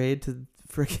afraid to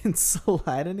freaking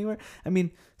slide anywhere? I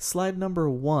mean, slide number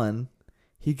 1,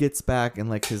 he gets back and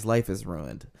like his life is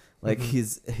ruined. Like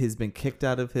he's been kicked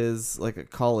out of his like a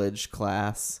college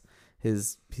class.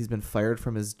 He's been fired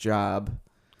from his job.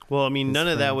 well, I mean, His none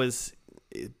of that friend. was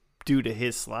due to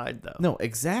his slide though. No,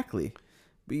 exactly.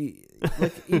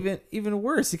 Like even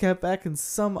worse, he got back in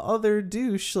some other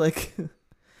douche, like,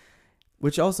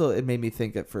 which also it made me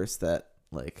think at first that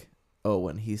like, oh,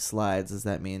 when he slides, does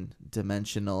that mean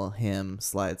dimensional him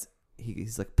slides?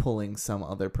 He's like pulling some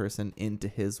other person into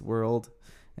his world,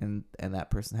 and that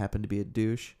person happened to be a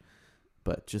douche,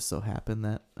 but just so happened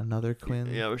that another Quinn.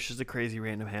 Yeah, it was just a crazy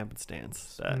random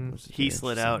happenstance that Which is he very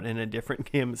slid out and a different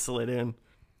him slid in.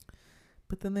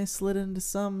 But then they slid into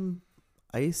some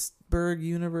iceberg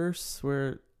universe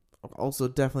where also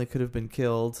definitely could have been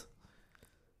killed.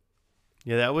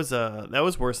 Yeah, that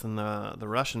was worse than the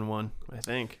Russian one, I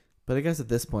think. But I guess at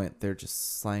this point they're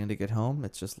just sliding to get home.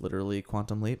 It's just literally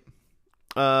quantum leap.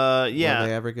 Yeah. Will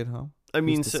they ever get home? I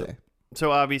mean, Who's to say?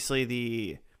 so obviously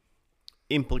the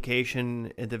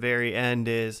implication at the very end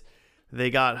is they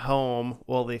got home.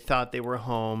 Well, they thought they were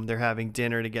home. They're having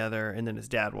dinner together, and then his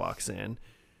dad walks in,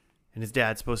 and his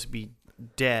dad's supposed to be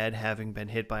dead, having been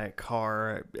hit by a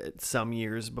car some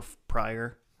years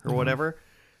prior or whatever.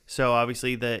 So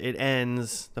obviously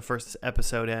the first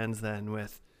episode ends then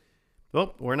with,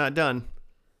 well, we're not done.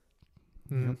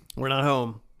 Mm-hmm. We're not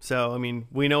home. So, I mean,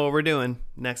 we know what we're doing.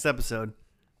 Next episode,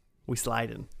 we slide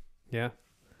in. Yeah.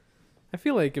 I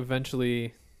feel like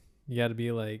eventually you got to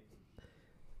be like,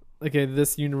 okay,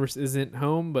 this universe isn't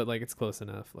home, but like it's close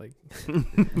enough. Like,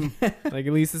 like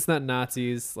at least it's not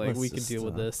Nazis. Like Let's we can just, deal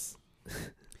with this.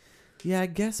 Yeah, I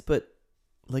guess, but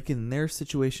like in their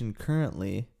situation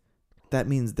currently, that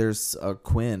means there's a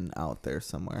Quinn out there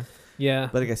somewhere. Yeah.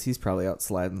 But I guess he's probably out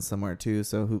sliding somewhere too.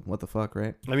 So what the fuck,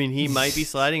 right? I mean, he might be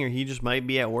sliding or he just might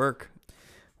be at work.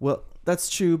 Well, that's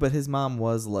true. But his mom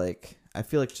was like, I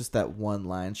feel like just that one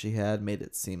line she had made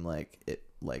it seem like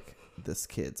this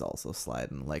kid's also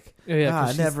sliding. Like, Yeah, 'cause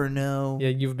I she's- never know. Yeah,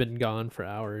 you've been gone for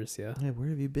hours. Yeah. Hey, where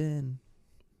have you been?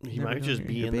 He Never might know just you're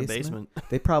be your in the basement.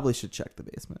 They probably should check the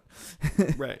basement.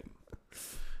 Right.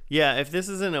 Yeah, if this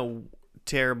isn't a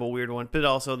terrible, weird one, but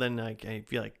also then like, I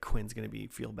feel like Quinn's going to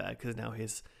feel bad because now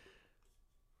his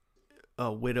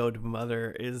widowed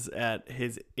mother is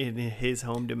in his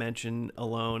home dimension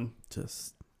alone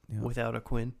Just without a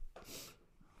Quinn.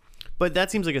 But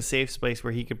that seems like a safe space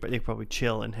where they could probably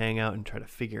chill and hang out and try to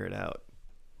figure it out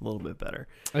a little bit better.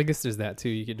 I guess there's that too.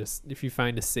 You could just, if you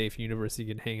find a safe universe, you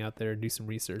can hang out there and do some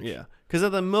research. Yeah. Because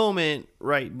at the moment,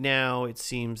 right now, it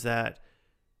seems that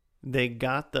they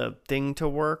got the thing to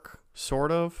work,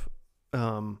 sort of,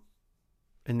 and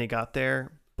they got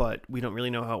there, but we don't really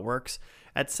know how it works.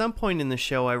 At some point in the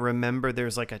show, I remember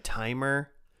there's like a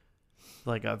timer,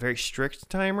 like a very strict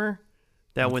timer,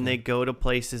 that when they go to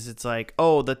places, it's like,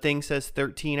 oh, the thing says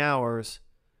 13 hours,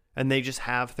 and they just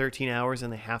have 13 hours,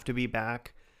 and they have to be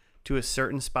back to a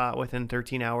certain spot within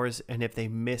 13 hours, and if they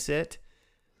miss it,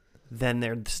 then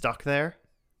they're stuck there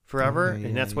forever, Yeah,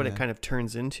 and that's what it yeah. kind of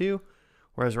turns into.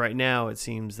 Whereas right now, it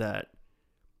seems that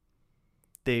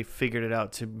they figured it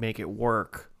out to make it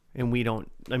work, and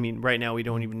right now we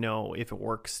don't even know if it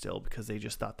works still because they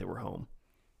just thought they were home.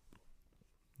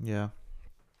 Yeah.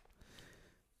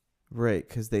 Right,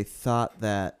 because they thought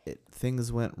that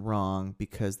things went wrong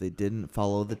because they didn't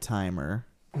follow the timer.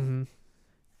 Mm-hmm.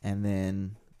 And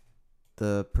then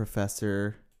the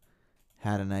professor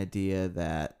had an idea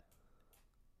that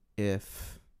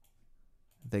if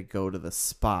they go to the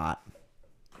spot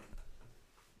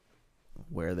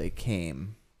where they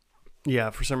came. Yeah,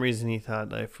 for some reason he thought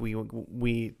that if we Go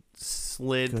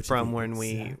slid to from the when we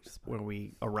exact spot. when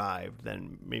we arrived,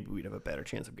 then maybe we'd have a better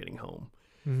chance of getting home.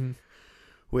 Mm-hmm.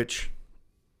 Which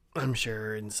I'm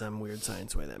sure in some weird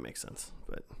science way that makes sense.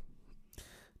 But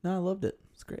No, I loved it.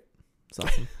 It's great. It's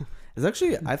awesome. It's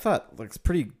actually, I thought, like, it's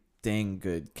pretty dang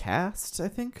good cast, I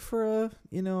think, for a,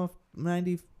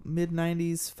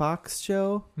 mid-90s Fox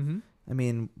show. Mm-hmm. I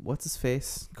mean, what's his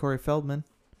face? Corey Feldman.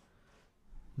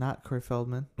 Not Corey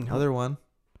Feldman. No. Other one.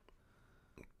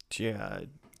 yeah,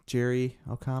 Jerry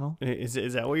O'Connell. is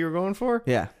that what you were going for?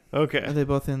 Yeah. Okay. Are they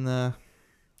both in the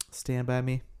Stand By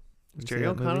Me? You see Jerry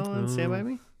that movie? O'Connell and Stand By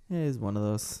Me? Yeah, he's one of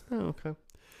those. Oh, okay.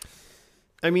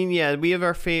 I mean, yeah, we have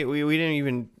our we didn't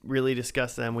even really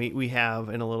discuss them. We have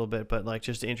in a little bit, but like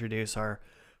just to introduce our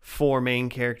 4 main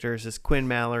characters is Quinn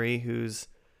Mallory, who's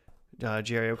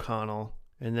Jerry O'Connell,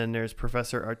 and then there's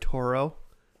Professor Arturo,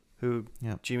 who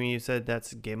Yep. Jimmy, you said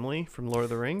that's Gimli from Lord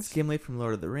of the Rings. It's Gimli from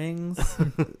Lord of the Rings.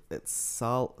 It's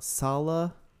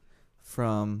Sala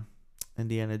from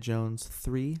Indiana Jones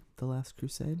 3, The Last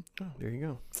Crusade. Oh, there you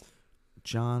go.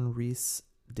 John Rhys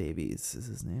Davies is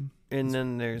his name. And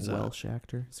then there's Welsh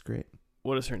actor. It's great.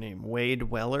 what is her name? Wade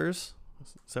Wellers.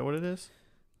 Is that what it is?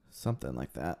 Something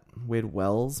like that. Wade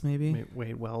Wells, maybe?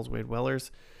 Wade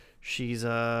Wellers. She's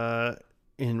in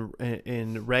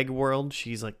Reg World.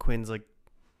 She's like Quinn's like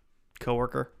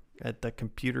coworker at the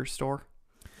computer store.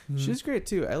 Mm-hmm. She's great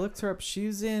too. I looked her up.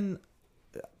 She's in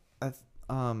a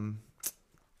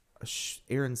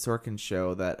Aaron Sorkin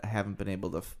show that I haven't been able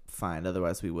to find.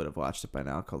 Otherwise, we would have watched it by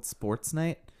now. Called Sports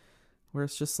Night, where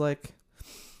it's just like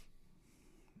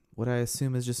what I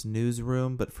assume is just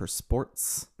newsroom, but for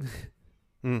sports.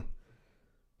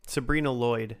 Sabrina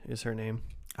Lloyd is her name.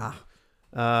 Ah,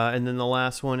 And then the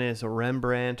last one is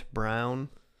Rembrandt Brown.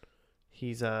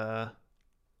 He's like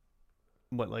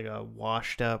a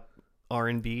washed up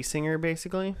R&B singer,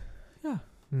 basically. yeah.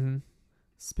 Mm-hmm.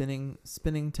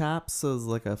 Spinning Tops. So it's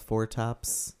like a Four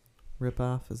Tops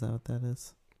ripoff. Is that what that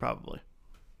is? Probably.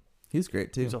 He's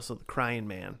great too. He's also the Crying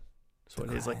Man. That's The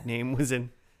what his like Crying- name was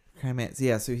in. Crime Man.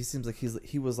 Yeah, so he seems like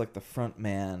he was like the front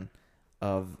man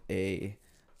of a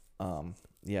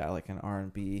like an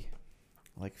R&B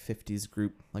like 50s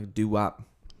group, like doo-wop.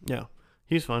 Yeah.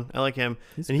 He's fun. I like him.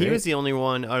 He's And he great. was the only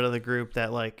one out of the group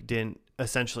that like didn't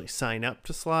essentially sign up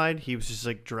to slide. He was just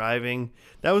like driving.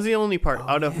 That was the only part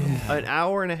out of an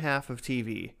hour and a half of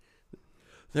TV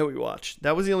that we watched.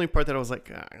 That was the only part that I was like,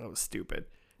 that was stupid.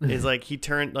 Is like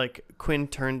Quinn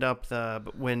turned up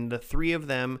when the 3 of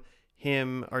them,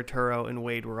 him, Arturo, and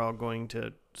Wade were all going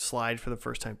to slide for the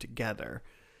first time together.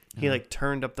 He like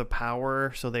turned up the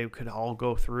power so they could all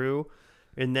go through,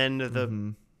 and then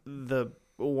the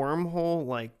wormhole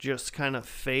like just kind of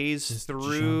phased Just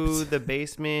through jumps. the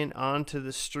basement onto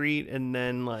the street, and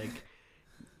then like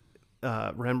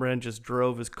Rembrandt just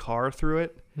drove his car through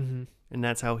it, Mm-hmm. and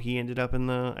that's how he ended up in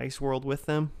the ice world with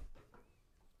them.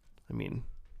 I mean,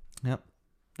 Yep.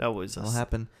 that was That'll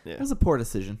happen. yeah. It was a poor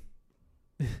decision.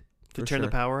 to for turn the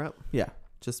sure. power up. Yeah.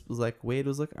 Just was like, Wade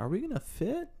was like, are we going to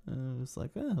fit? And I was like,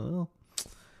 oh, well,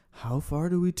 how far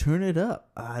do we turn it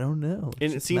up? I don't know.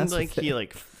 And it Just seemed mess like with he it.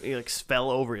 like fell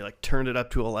over. He like turned it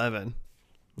up to 11.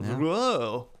 I was Yeah. like,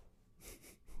 whoa,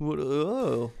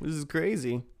 whoa, this is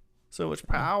crazy. So much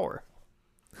power.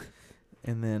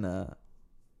 And then,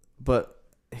 but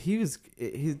he's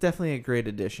definitely a great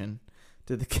addition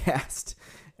to the cast.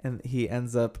 And he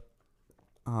ends up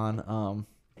on,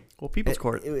 Well, People's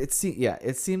Court. It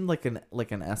seemed like an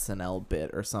SNL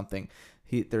bit or something.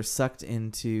 They're sucked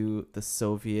into the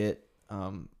Soviet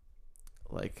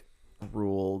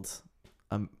ruled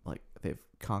like they've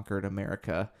conquered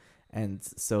America, and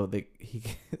so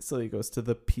he goes to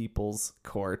the People's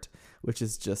Court, which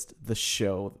is just the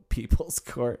show People's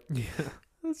Court. Yeah.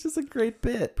 It's just a great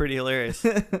bit. Pretty hilarious.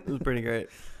 It was pretty great.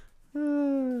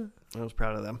 I was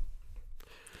proud of them.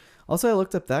 Also, I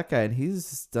looked up that guy, and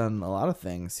he's done a lot of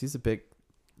things. He's a big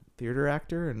theater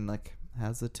actor and like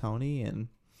has a Tony, and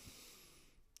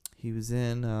he was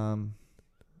in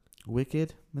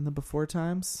Wicked in the Before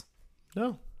Times.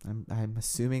 No. I'm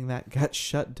assuming that got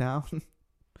shut down.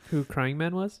 Who Crying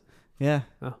Man was? Yeah.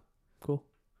 Oh, cool.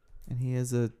 And he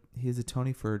has a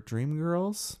Tony for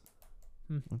Dreamgirls,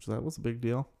 Hmm. which that was a big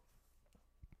deal.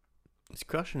 He's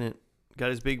crushing it. Got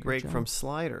his big Good break job. from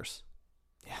Sliders.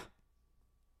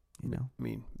 You know, I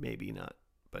mean, maybe not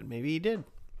but maybe he did.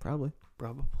 Probably.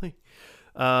 Probably.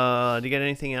 Do you got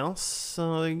anything else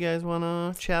that you guys want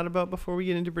to chat about before we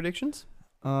get into predictions?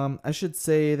 I should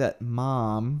say that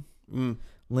Mom, Mm.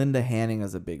 Linda Hanning,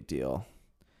 is a big deal.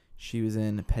 She was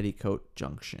in Petticoat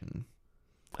Junction.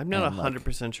 I'm not And,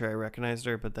 100% sure I recognized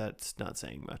her, but that's not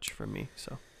saying much for me.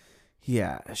 So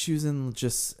Yeah, she was in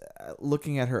just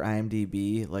looking at her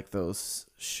IMDb, like those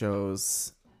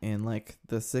shows in like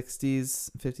the 60s,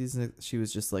 50s. She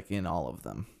was just like in all of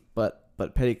them.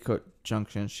 But Petticoat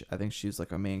Junction, I think she was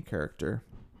like a main character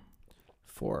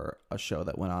for a show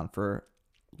that went on for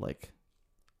like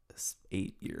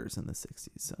 8 years in the 60s.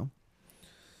 So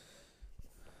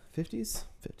 50s.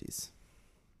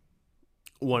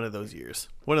 one of those years,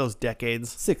 one of those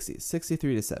decades. 60s,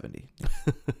 63 to 70.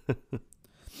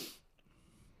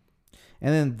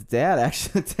 And then the dad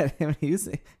actually, he's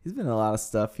been in a lot of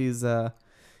stuff. He's the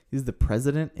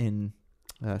president in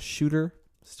Shooter,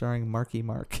 starring Marky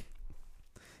Mark.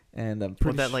 And I'm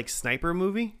pretty that like sniper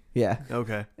movie? yeah.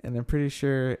 Okay. And I'm pretty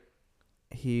sure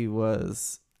he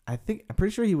was. I'm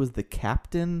pretty sure he was the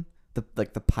captain, the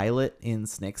pilot in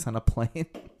Snakes on a Plane.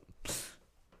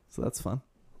 So that's fun.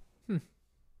 You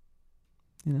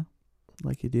know,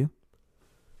 like you do.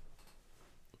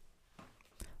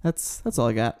 That's all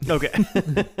I got. Okay.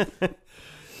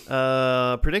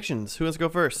 Predictions. Who wants to go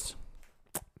first?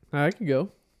 I can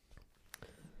go.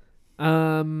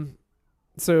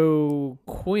 So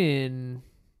Quinn,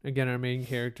 again, our main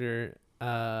character,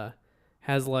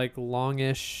 has like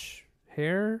longish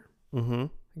hair. Mm-hmm.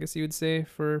 I guess you would say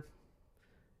for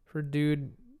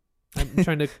dude. I'm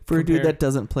trying to For a dude compare- that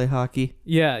doesn't play hockey,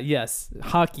 Yeah. Yes.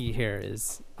 Hockey hair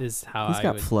is how he's I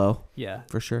got would. flow Yeah.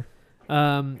 for sure.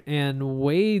 And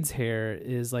Wade's hair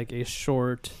is like a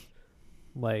short,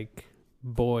 like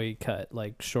boy cut,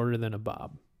 like shorter than a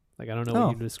bob. Like I don't know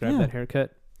what you describe that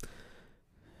haircut.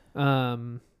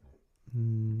 Yeah.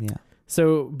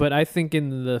 So, but I think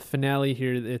in the finale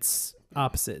here, it's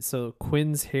opposite. So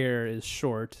Quinn's hair is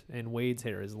short and Wade's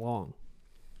hair is long.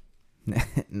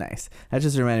 Nice. That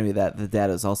just reminded me that the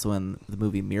dad is also in the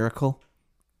movie Miracle,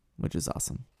 which is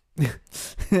awesome.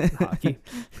 Hockey.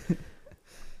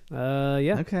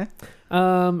 Yeah. Okay.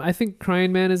 I think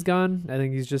Crying Man is gone. I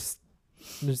think there's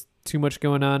too much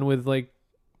going on with like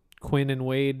Quinn and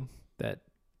Wade that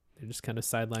they're just kind of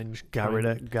sidelined. Got rid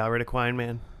of Quine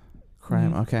Man.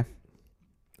 Crime. Mhm. Okay.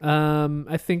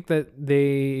 I think that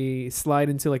they slide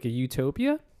into like a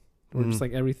utopia where just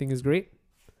like everything is great.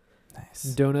 Nice.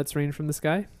 Donuts rain from the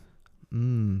sky.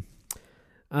 Mm.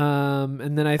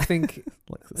 And then I think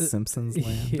Like the Simpsons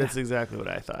land. yeah. That's exactly what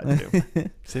I thought too.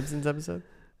 Simpsons episode.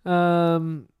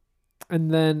 And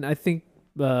then I think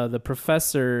the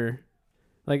professor,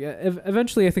 like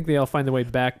eventually, I think they all find their way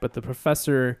back, but the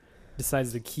professor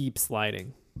decides to keep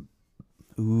sliding.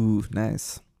 Ooh,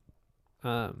 nice.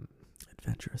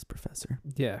 Adventurous professor.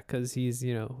 Yeah, because he's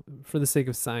for the sake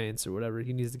of science or whatever,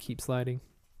 he needs to keep sliding.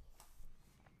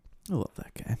 I love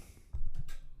that guy.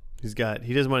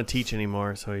 He doesn't want to teach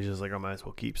anymore, so he's just like, I might as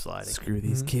well keep sliding. Screw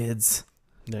these kids.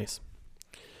 Nice.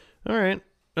 All right.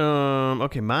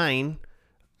 Okay, mine.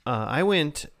 I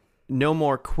went no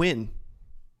more Quinn.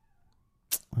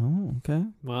 Oh, okay.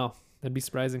 Wow, that'd be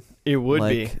surprising. It would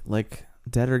be. Like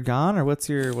dead or gone, or what's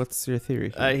your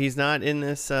theory? He's not in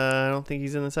this. I don't think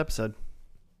he's in this episode.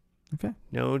 Okay.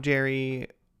 No Jerry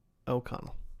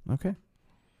O'Connell. Okay.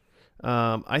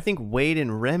 I think Wade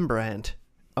and Rembrandt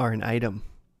are an item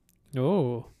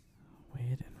Oh,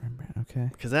 Wade and Rembrandt. Okay.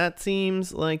 because that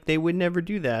seems like they would never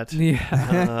do that,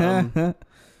 yeah.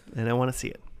 and I want to see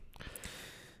it.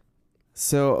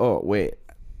 So, wait.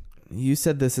 You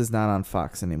said this is not on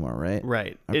Fox anymore, right?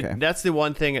 Right. Okay. That's the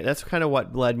one thing. That's kind of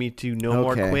what led me to No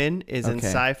More Okay. Quinn is in Okay.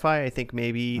 Sci-Fi. I think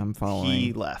maybe I'm following.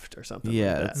 he left or something.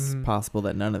 Yeah, like that. it's possible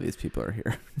that none of these people are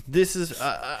here. This is.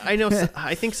 I know.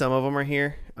 I think some of them are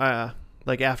here.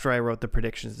 Like after I wrote the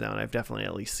predictions down, I've definitely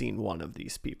at least seen one of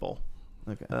these people.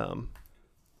 Okay.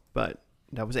 But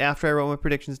that was after I wrote my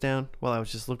predictions down while I was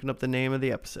just looking up the name of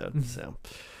the episode. So,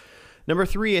 number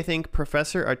 3, I think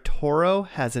Professor Arturo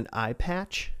has an eye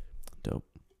patch Dope.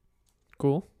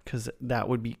 Cool. because that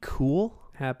would be cool.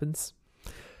 Happens.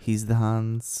 He's the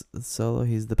Hans Solo.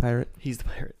 He's the pirate. He's the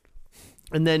pirate.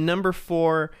 And then number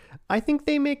 4, I think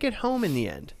they make it home in the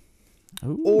end.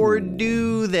 Ooh. Or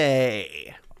do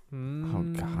they? Oh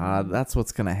God, that's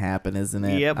what's gonna happen, isn't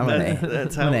it? Yep, I'm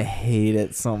that's gonna hate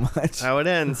it so much. how it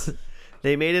ends.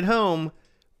 They made it home,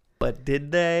 but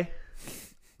did they?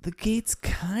 The gate's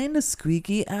kind of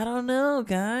squeaky. I don't know,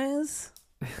 guys.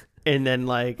 And then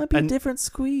like Might be a different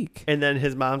squeak. and then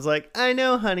his mom's like, I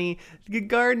know, honey,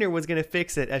 Gardner was gonna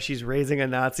fix it, as she's raising a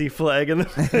Nazi flag in the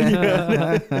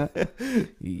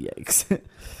Yikes.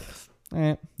 All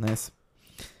right, nice.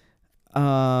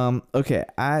 Okay,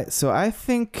 I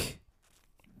think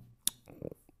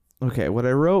what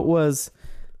I wrote was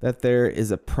that there is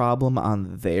a problem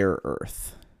on their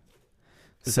Earth.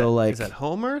 Is Like, that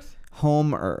home Earth?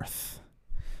 home Earth.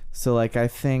 So like I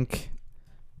think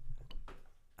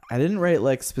I didn't write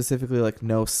like specifically like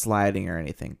no sliding or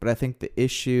anything, but I think the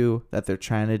issue that they're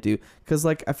trying to do, because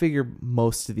like I figure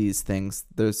most of these things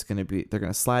they're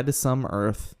gonna slide to some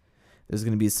Earth. There's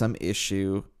gonna be some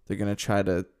issue. They're gonna try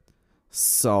to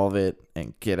solve it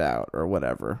and get out or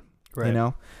whatever. Right. You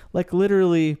know, like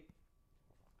literally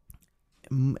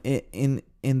in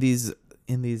these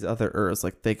other Earths,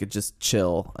 like they could just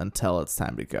chill until it's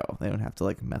time to go. They don't have to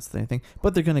like mess with anything,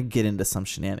 but they're gonna get into some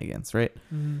shenanigans, right?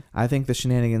 Mm-hmm. I think the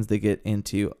shenanigans they get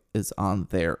into is on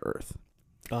their Earth.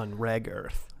 On Reg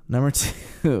Earth. Number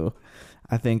 2,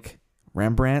 I think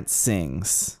Rembrandt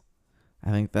sings.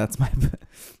 I think that's my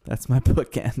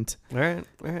bookend. All right.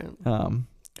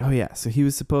 Oh yeah, so he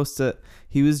was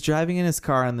driving in his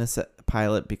car on this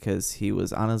pilot because he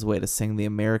was on his way to sing the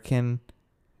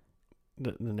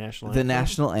national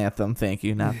national anthem. Thank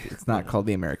you. It's not called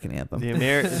the American anthem.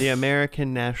 the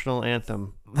American national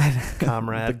anthem,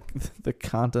 comrade. the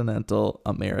continental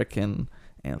American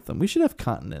anthem. We should have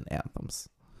continent anthems.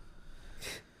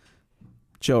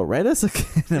 Joe, write us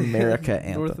an America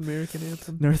anthem. North American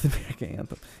anthem. North American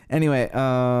anthem. Anyway,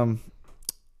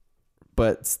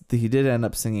 but he did end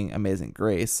up singing Amazing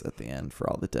Grace at the end for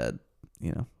all the dead,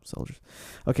 soldiers.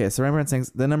 Okay, so Rembrandt sings.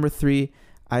 The number 3,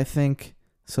 I think,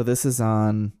 so this is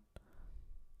on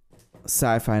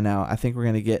Sci-Fi Now. I think we're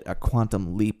going to get a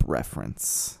Quantum Leap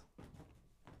reference.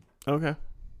 Okay.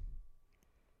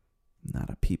 Not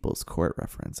a People's Court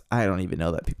reference. I don't even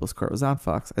know that People's Court was on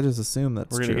Fox. I just assume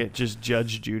that's We're true. going to get just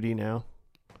Judge Judy now.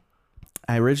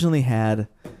 I originally had,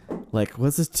 like,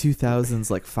 what's this 2000s,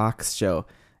 like, Fox show?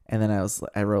 And then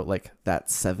I wrote, like, that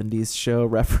 70s show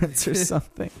reference or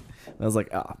something. And I was like,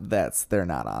 oh, they're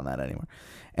not on that anymore.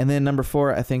 And then number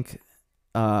 4, I think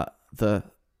the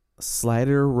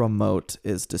slider remote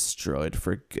is destroyed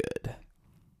for good.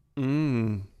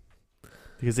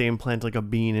 Because they implant like a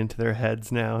bean into their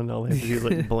heads now, and all they have to do is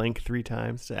like blink 3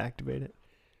 times to activate it.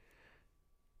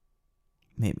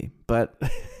 Maybe. But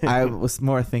I was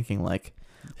more thinking like,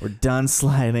 we're done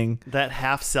sliding. That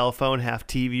half cell phone, half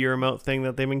TV remote thing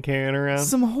that they've been carrying around.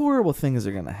 Some horrible things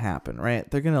are going to happen, right?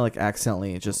 They're going to like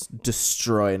accidentally just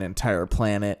destroy an entire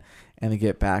planet and then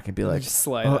get back and be like, just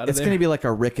slide out of it's there. going to be like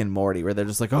a Rick and Morty where they're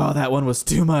just like, oh, that one was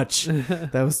too much.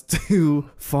 That was too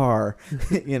far,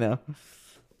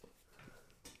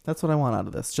 That's what I want out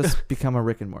of this. Just become a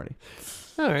Rick and Morty.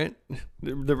 All right.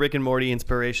 The Rick and Morty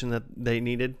inspiration that they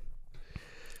needed.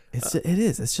 It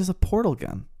is. It's just a portal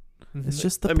gun. Mm-hmm. It's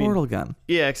just the portal gun.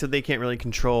 Yeah, except they can't really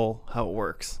control how it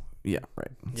works. Yeah,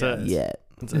 right.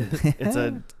 It's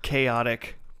a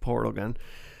chaotic portal gun.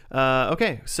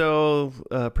 Okay, so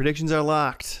predictions are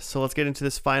locked. So let's get into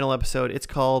this final episode. It's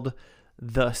called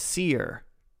The Seer.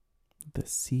 The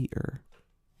Seer.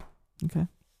 Okay.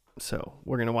 So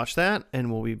we're going to watch that,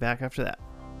 and we'll be back after that.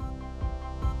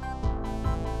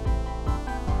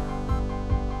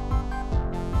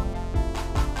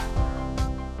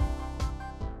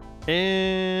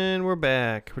 And we're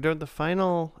back. We're doing the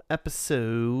final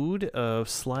episode of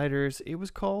Sliders. It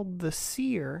was called The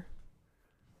Seer.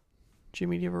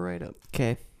 Jimmy, do you have a write-up?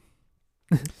 Okay.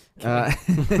 The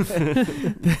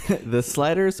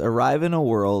Sliders arrive in a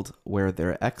world where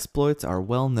their exploits are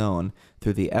well known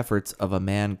through the efforts of a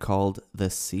man called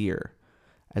the Seer.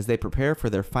 As they prepare for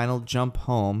their final jump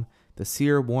home, the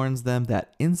Seer warns them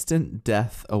that instant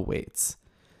death awaits.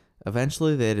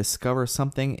 Eventually, they discover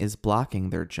something is blocking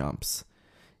their jumps.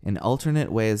 An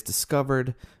alternate way is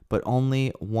discovered, but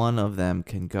only one of them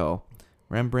can go.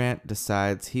 Rembrandt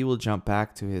decides he will jump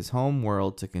back to his home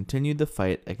world to continue the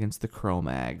fight against the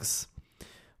Cro-Mags,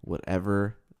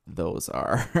 whatever those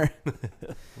are.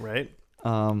 Right.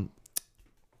 And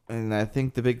I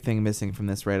think the big thing missing from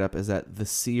this write-up is that the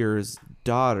Seer's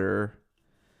daughter,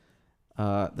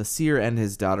 the Seer and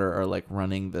his daughter are like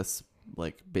running this,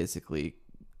 like basically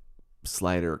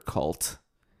slider cult.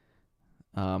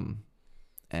 And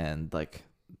like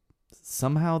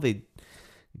somehow they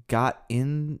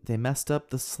messed up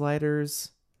the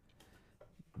sliders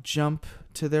jump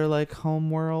to their like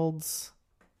home worlds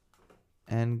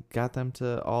and got them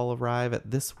to all arrive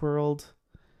at this world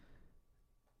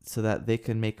so that they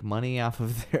can make money off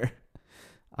of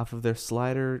their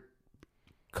slider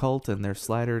cult and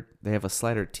they have a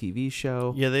Slider TV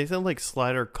show. Yeah, they sound like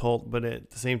Slider cult, but at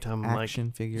the same time, Action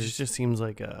like, figures. it just seems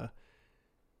like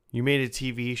you made a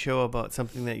TV show about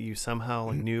something that you somehow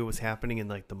like knew was happening in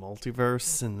like the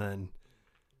multiverse, and then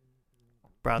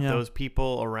brought those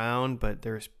people around, but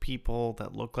there's people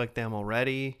that look like them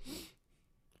already.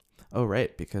 Oh,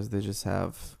 right, because they just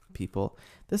have people.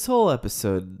 This whole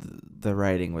episode, the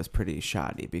writing was pretty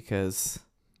shoddy because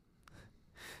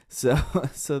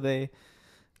they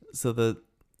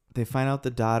find out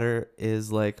the daughter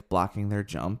is like blocking their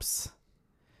jumps,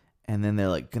 and then they're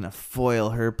like gonna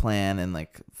foil her plan, and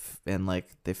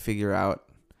they figure out,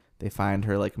 they find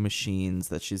her like machines,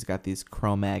 that she's got these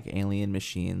Chromag alien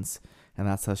machines, and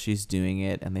that's how she's doing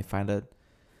it, and they find a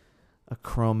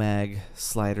Chromag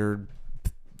Slider,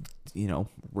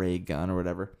 ray gun or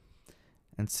whatever.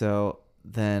 And so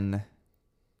then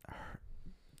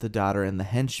the daughter and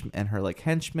her like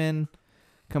henchmen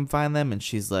come find them, and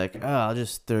she's like, "Oh, I'll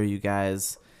just throw you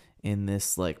guys in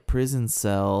this like prison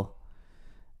cell,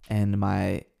 and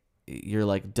your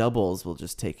like doubles will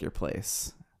just take your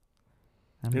place."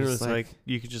 It was like,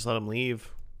 you could just let them leave.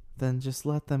 Then just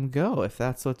let them go if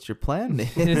that's what your plan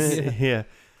is. Yeah.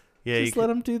 Just let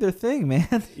them do their thing,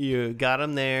 man. You got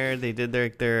them there. They did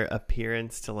their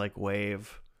appearance to like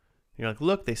wave. You're like,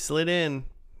 look, they slid in.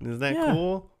 Isn't that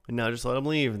cool? And now just let them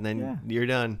leave, and then you're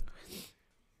done.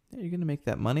 Yeah, you're gonna make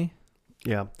that money.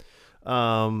 Yeah.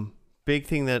 Big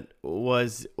thing that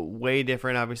was way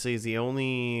different, obviously, is the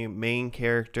only main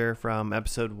character from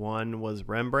episode 1 was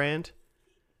Rembrandt,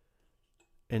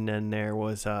 and then there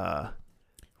was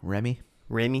Remy,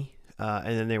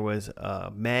 and then there was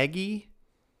Maggie,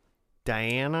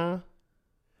 Diana.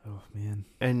 Oh man.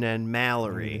 And then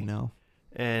Mallory. No.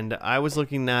 And I was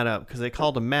looking that up because they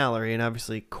called him Mallory, and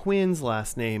obviously Quinn's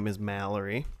last name is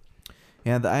Mallory.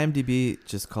 Yeah, the IMDb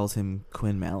just calls him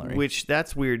Quinn Mallory. Which,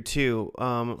 that's weird too.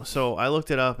 So I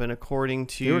looked it up, and according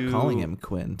to... They were calling him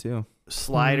Quinn too.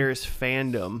 Slider's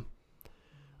fandom,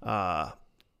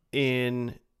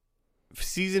 in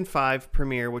season 5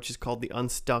 premiere, which is called The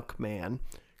Unstuck Man,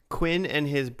 Quinn and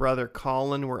his brother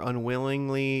Colin were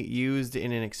unwillingly used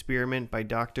in an experiment by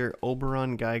Dr.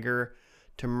 Oberon Geiger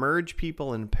to merge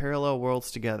people in parallel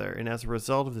worlds together, and as a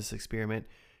result of this experiment,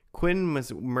 Quinn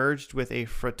was merged with a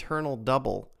fraternal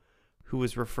double who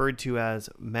was referred to as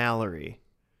Mallory.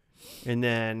 And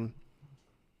then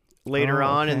later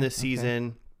on in the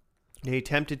season, they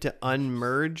attempted to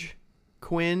unmerge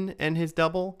Quinn and his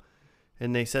double,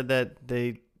 and they said that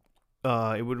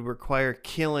it would require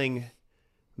killing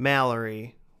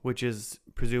Mallory, which is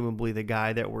presumably the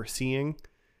guy that we're seeing.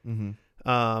 Mm-hmm.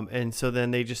 And so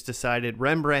then they just decided,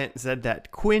 Rembrandt said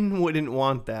that Quinn wouldn't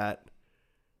want that,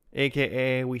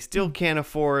 aka we still can't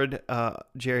afford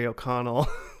Jerry O'Connell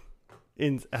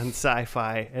on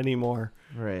Sci-Fi anymore.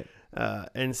 Right.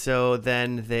 And so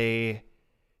then they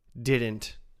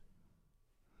didn't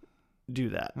do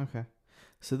that. Okay.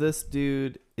 So this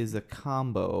dude is a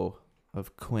combo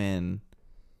of Quinn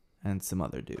and some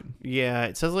other dude. Yeah,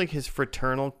 it says like his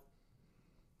fraternal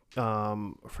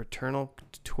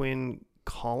twin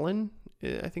Colin.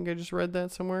 I think I just read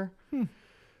that somewhere.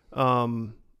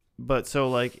 But so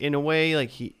like in a way, like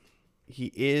he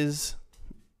is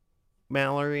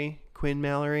Quinn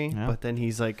Mallory, but then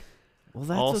he's like, well,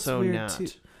 that's also what's weird not. too.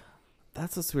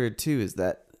 That's what's weird too, is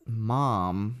that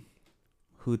mom,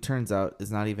 who turns out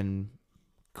is not even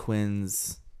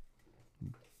Quinn's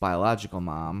biological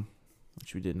mom,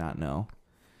 which we did not know,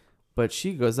 but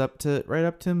she goes right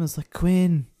up to him and is like,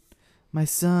 "Quinn, my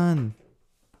son,"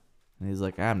 and he's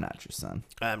like, "I'm not your son.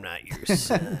 I'm not your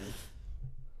son.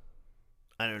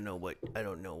 I don't know what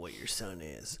your son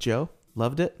is." Joe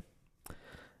loved it.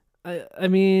 I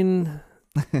mean,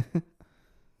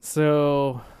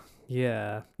 so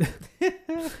yeah,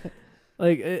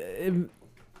 like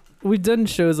we've done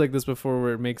shows like this before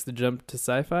where it makes the jump to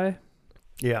sci-fi.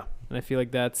 Yeah, and I feel like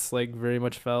that's like very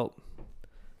much felt.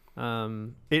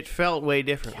 It felt way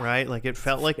different, right? Like it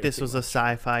felt like this was a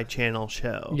Sci-Fi Channel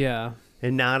show. Yeah,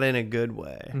 and not in a good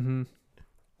way. Mm-hmm.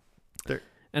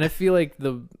 And I feel like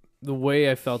the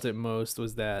way I felt it most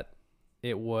was that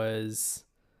it was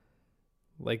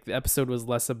like the episode was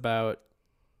less about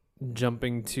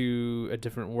jumping to a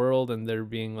different world and there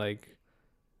being like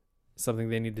something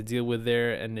they need to deal with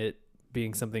there, and it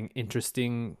being something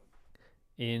interesting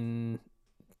in,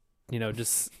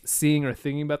 just seeing or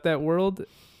thinking about that world,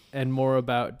 and more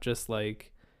about just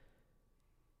like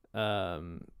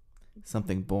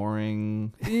something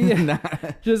boring. Yeah,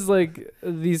 just like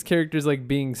these characters like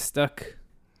being stuck,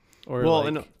 or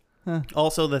and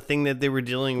also the thing that they were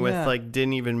dealing with like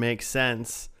didn't even make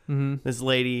sense. This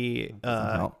lady,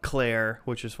 doesn't help. Claire,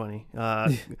 which was funny.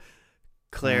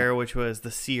 Claire, which was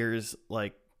the seer's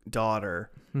like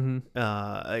daughter.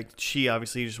 Like she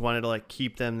obviously just wanted to like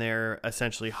keep them there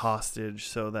essentially hostage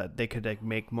so that they could like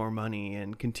make more money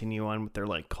and continue on with their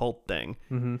like cult thing.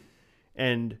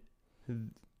 And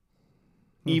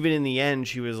even in the end,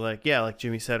 she was like, yeah, like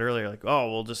Jimmy said earlier, like,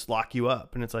 oh, we'll just lock you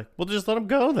up. And it's like, well, just let them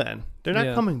go then. They're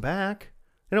not coming back.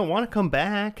 They don't want to come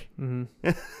back.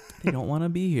 They don't want to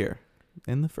be here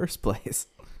in the first place.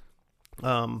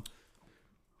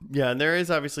 Yeah, and there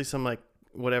is obviously some like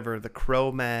whatever the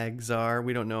Cro-Mags are.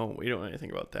 We don't know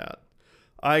anything about that.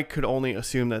 I could only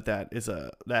assume that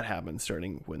that happened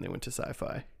starting when they went to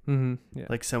Sci-Fi. Yeah.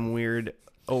 Like some weird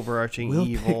overarching We'll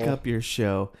evil. pick up your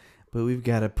show, but we've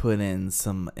got to put in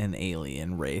an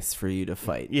alien race for you to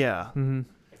fight. Yeah.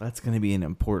 That's going to be an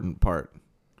important part.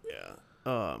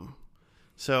 Yeah.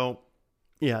 So,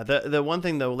 yeah, the one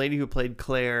thing, the lady who played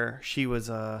Claire, she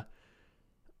was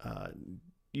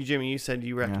Jimmy, you said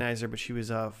you recognize her, but she was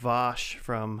Vosh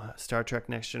from Star Trek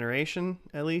Next Generation,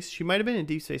 at least. She might have been in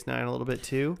Deep Space Nine a little bit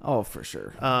too. Oh, for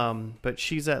sure. But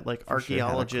she's that like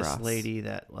archaeologist lady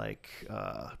that like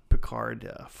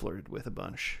Picard flirted with a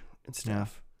bunch and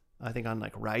stuff. Yeah. I think on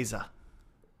like Risa.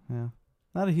 Yeah.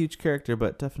 Not a huge character,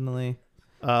 but definitely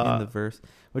in the verse.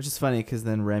 Which is funny because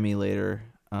then Remy later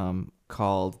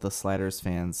called the Sliders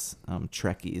fans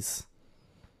Trekkies.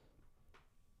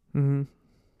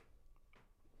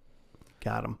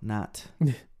 Got him. Not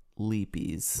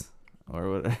leapies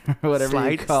or whatever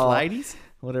you call slideys?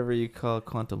 Whatever you call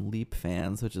Quantum Leap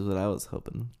fans, which is what I was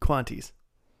hoping. Quanties.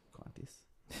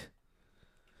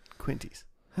 Quinties.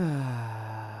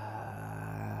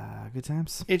 Good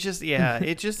times. It just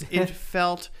it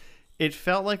felt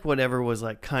like whatever was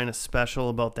like kind of special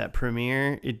about that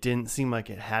premiere, it didn't seem like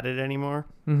it had it anymore.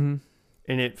 And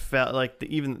it felt like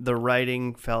even the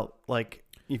writing felt like,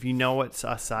 if you know what a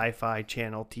Sci-Fi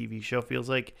Channel TV show feels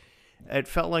like, it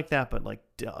felt like that, but like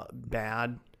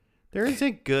bad. There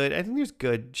isn't good. I think there's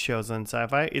good shows on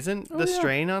Sci-Fi. Isn't The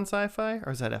Strain on Sci-Fi,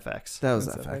 or is that FX? That was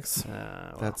FX.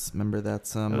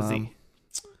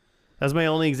 That's my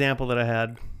only example that I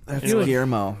had. That's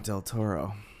Guillermo del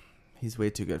Toro. He's way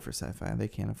too good for Sci-Fi. They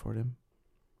can't afford him.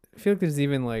 I feel like there's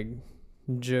even like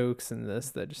jokes in this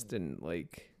that just didn't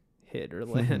like hit or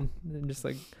land. It just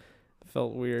like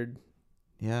felt weird.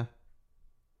 Yeah.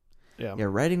 Yeah.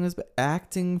 Writing was,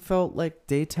 acting felt like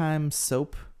daytime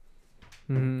soap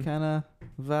kind of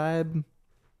vibe.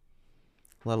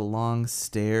 A lot of long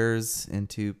stares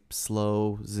into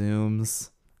slow zooms.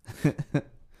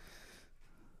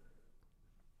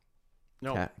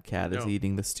 No. Cat is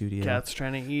eating the studio. Cat's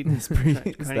trying to eat. It's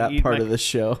that part of the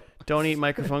show. Don't eat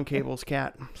microphone cables,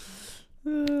 cat.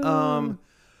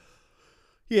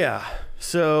 Yeah,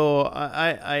 so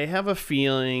I have a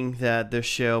feeling that the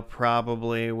show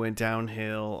probably went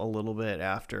downhill a little bit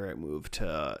after it moved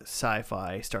to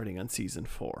Sci-Fi starting on season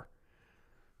 4.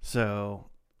 So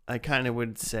I kind of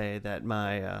would say that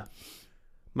my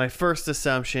first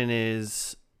assumption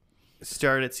is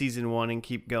start at season 1 and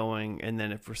keep going, and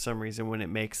then if for some reason when it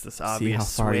makes this obvious see how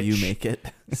far switch, you make it.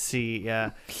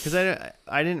 Because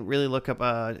I didn't really look up.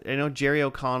 I know Jerry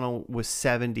O'Connell was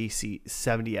 70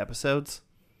 episodes.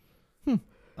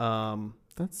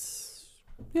 That's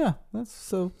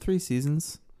so 3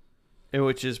 seasons,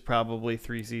 which is probably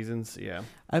 3 seasons. Yeah,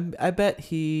 I bet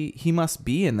he must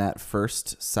be in that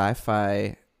first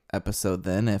Sci-Fi episode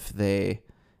then, if they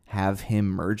have him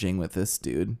merging with this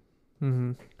dude.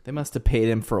 They must have paid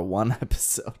him for 1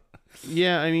 episode.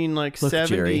 Yeah, I mean, like Look,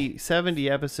 70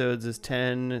 episodes is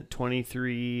 10,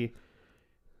 23.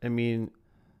 I mean,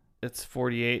 it's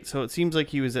 48. So it seems like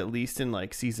he was at least in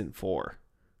like season 4.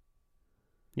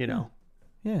 You know?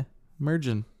 Yeah,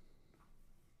 merging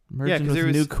Yeah, because there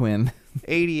with was New Quinn.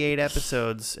 88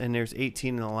 episodes, and there's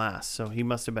 18 in the last. So he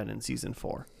must have been in season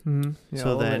 4. Yeah,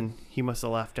 so then he must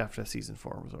have left after season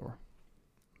 4 was over.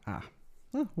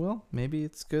 Oh, well, maybe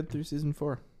it's good through season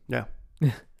 4. Yeah.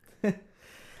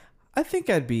 I think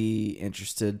I'd be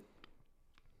interested.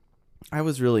 I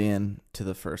was really into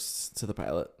the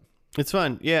pilot. It's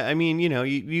fun. Yeah, I mean,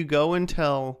 you go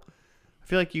until... I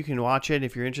feel like you can watch it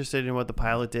if you're interested in what the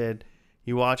pilot did.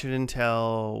 You watch it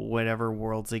until whatever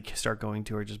worlds they start going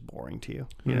to are just boring to you,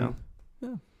 you know?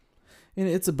 Yeah. And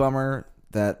it's a bummer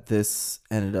that this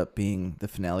ended up being the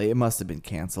finale. It must have been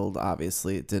canceled,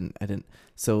 obviously.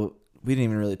 So we didn't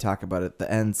even really talk about it.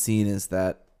 The end scene is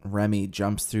that Remy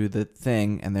jumps through the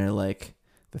thing, and they're like,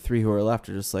 the 3 who are left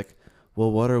are just like,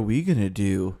 well, what are we going to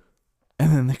do?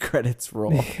 And then the credits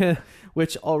roll.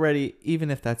 Which already,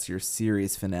 even if that's your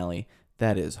series finale,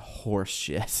 that is horse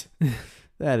shit.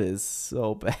 That is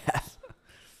so bad.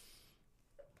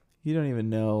 You don't even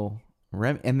know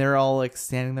Remy, and they're all like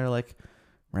standing there like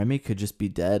Remy could just be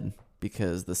dead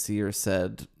because the seer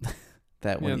said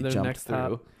that when he they're jumped next through.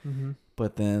 top. Mm-hmm.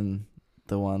 But then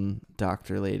the one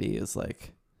doctor lady is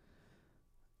like,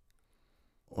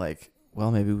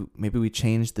 well, maybe we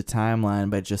changed the timeline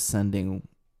by just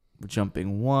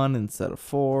jumping 1 instead of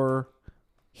 4.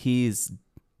 He's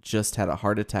just had a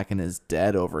heart attack and is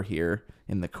dead over here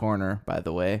in the corner, by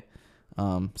the way.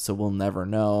 So we'll never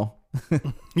know.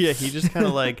 Yeah, he just kind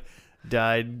of like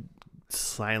died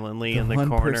silently in the one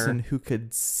corner. person who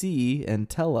could see and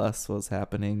tell us what's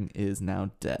happening is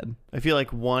now dead. I feel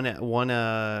like one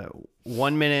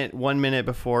minute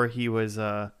before he was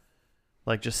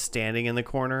like just standing in the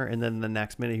corner, and then the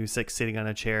next minute he was like sitting on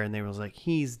a chair, and they was like,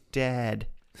 he's dead.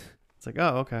 It's like,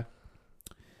 oh, okay.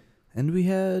 And we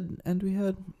had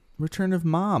return of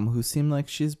Mom, who seemed like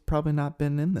she's probably not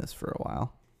been in this for a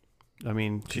while. I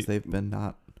mean, Because they've been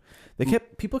not.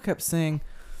 People kept saying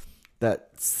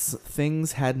that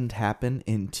things hadn't happened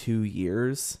in 2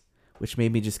 years, which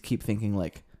made me just keep thinking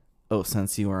like, oh,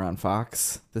 since you were on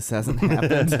Fox, this hasn't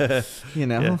happened. You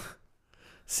know, Yeah.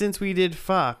 Since we did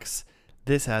Fox,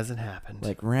 this hasn't happened.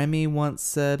 like Remy once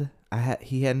said,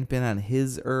 he hadn't been on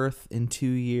his Earth in 2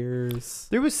 years.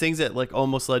 There was things that like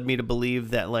almost led me to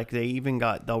believe that like they even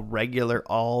got regular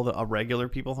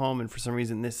people home, and for some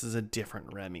reason this is a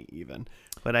different Remy even.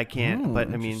 But I can't. Oh, but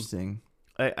I mean, interesting.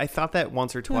 I thought that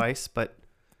once or twice, but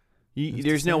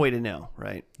there's no way to know,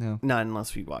 right? No. Not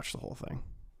unless we watch the whole thing,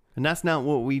 and that's not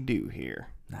what we do here.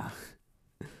 Nah.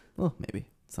 Well, maybe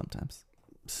sometimes.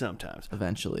 Sometimes.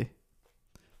 Eventually.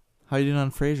 How you doing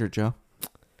on Frasier, Joe?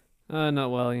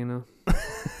 Not well, you know.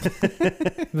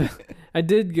 I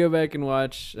did go back and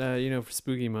watch, for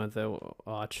Spooky Month, I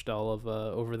watched all of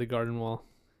Over the Garden Wall.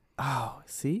 Oh,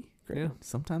 see? Great. Yeah.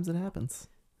 Sometimes it happens.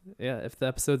 Yeah, if the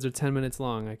episodes are 10 minutes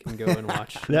long, I can go and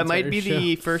watch. That might entire be show.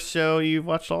 the first show you've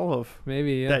watched all of.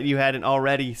 Maybe, yeah. That you hadn't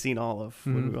already seen all of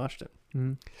when Mhm. we watched it.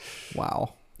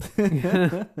 Wow.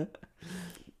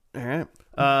 All right.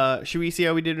 Should we see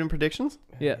how we did in predictions?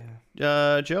 Yeah.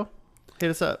 Joe, hit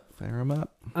us up. Fire him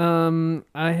up.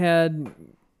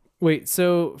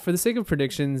 So for the sake of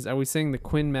predictions, are we saying the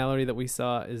Quinn Mallory that we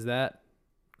saw, is that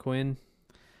Quinn?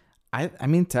 I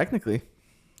mean, technically.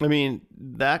 I mean,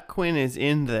 that Quinn is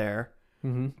in there.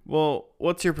 Mm-hmm. Well,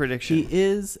 what's your prediction? He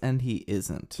is and he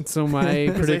isn't. So my 'Cause I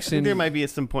think prediction, there might be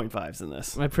some 0.5s in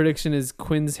this. my prediction is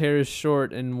Quinn's hair is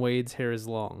short and Wade's hair is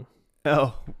long.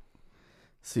 Oh,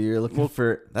 So you're looking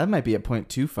for... That might be a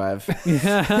 0.25.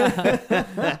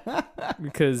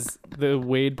 Because the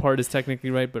Wade part is technically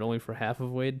right, but only for half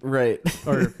of Wade. Right.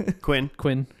 Or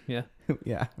Quinn. Yeah.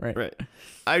 Yeah, right. Right.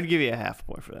 I'd give you a half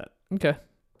point for that. Okay.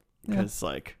 Yeah. Because,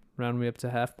 like, Round me up to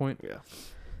half point. yeah.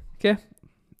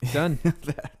 Done.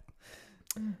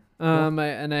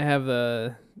 I have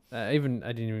I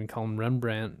didn't even call him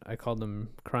Rembrandt. I called him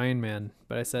Crying Man,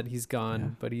 but I said he's gone, Yeah.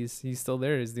 but he's still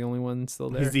there. He's the only one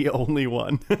still there. He's the only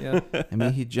one. Yeah. I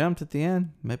mean, he jumped at the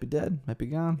end. Might be dead. Might be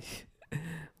gone.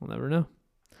 We'll never know.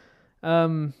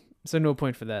 So no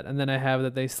point for that. And then I have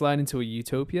that they slide into a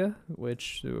utopia,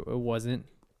 which it wasn't.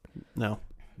 No.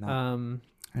 No.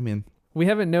 I mean, We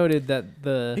haven't noted that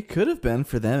the it could have been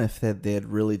for them if they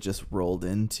had really just rolled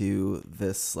into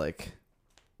this, like...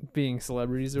 being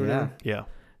celebrities or Yeah. whatever. Yeah.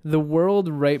 The world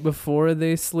right before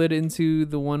they slid into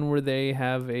the one where they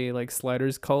have a like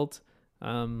sliders cult.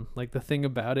 Like the thing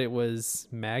about it was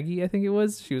Maggie, I think it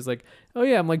was. She was like, "Oh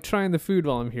yeah, I'm like trying the food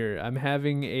while I'm here. I'm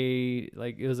having it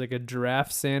was like a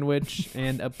giraffe sandwich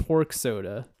and a pork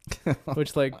soda."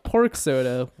 Which like pork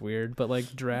soda, weird, but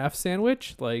like giraffe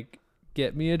sandwich, like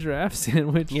get me a giraffe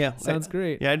sandwich. Yeah. Sounds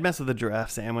great. Yeah, I'd mess with a giraffe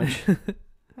sandwich.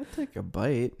 I'd take a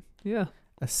bite. Yeah.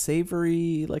 A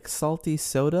savory, like salty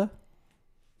soda.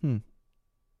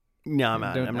 No, I'm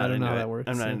not. I I'm not don't know into how it. that works,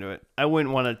 I'm not so. into it. I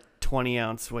wouldn't want a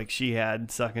 20-ounce like she had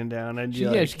sucking down. I'd be She,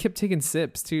 like, she kept taking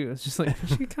sips too. It's just like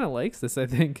she kind of likes this, I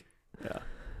think. Yeah.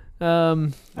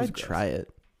 I'd try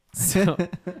it.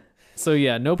 So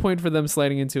yeah, no point for them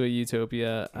sliding into a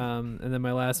utopia. And then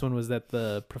my last one was that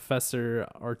the Professor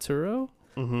Arturo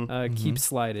Mhm. keeps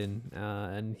sliding,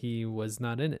 and he was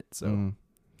not in it. So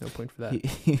no point for that.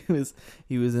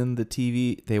 He was in the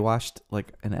TV. They watched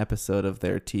like an episode of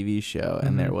their TV show,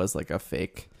 and there Mhm. was like a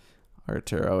fake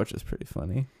Arturo, which is pretty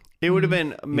funny. It would have been,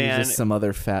 He was man, just some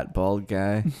other fat bald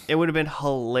guy. it would have been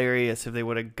hilarious if they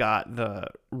would have got the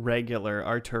regular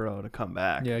Arturo to come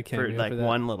back Yeah, a for cameo like for that.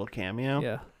 one little cameo.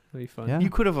 Yeah, that'd be fun. Yeah. You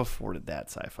could have afforded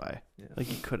that sci-fi. Yeah. Like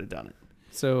you could have done it.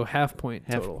 So half point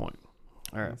Half total. a point.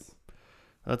 All right.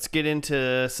 Let's get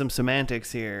into some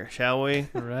semantics here, shall we?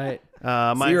 All right.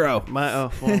 Zero.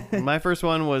 My first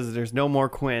one was there's no more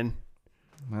Quinn.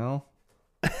 Well,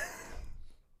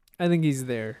 I think he's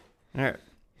there. All right.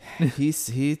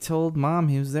 he told Mom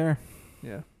he was there.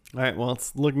 Yeah. All right. Well,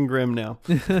 it's looking grim now.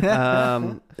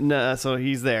 No, so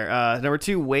he's there. Number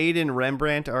 2, Wade and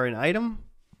Rembrandt are an item.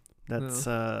 That's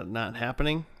not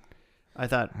happening. I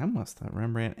thought I almost thought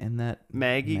Rembrandt and that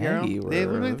Maggie girl. They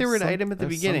looked like they were an item at the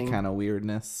beginning. Some kind of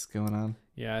weirdness going on.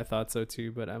 Yeah, I thought so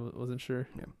too, but I wasn't sure.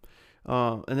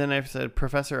 And then I said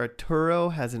Professor Arturo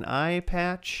has an eye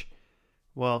patch.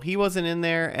 Well, he wasn't in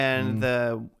there,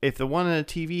 and if the one on the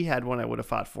TV had one, I would have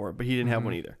fought for it, but he didn't have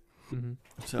one either. Mm-hmm.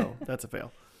 So that's a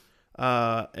fail.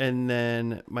 And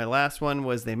then my last one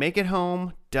was they make it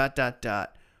home, ...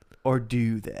 or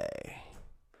do they?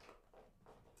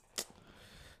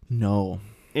 No.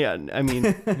 Yeah, I mean,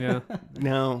 Yeah.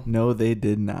 no. No, they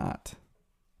did not.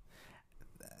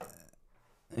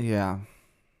 Yeah.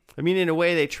 I mean, in a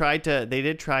way, they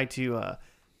did try to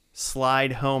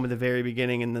slide home at the very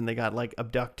beginning, and then they got like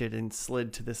abducted and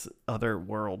slid to this other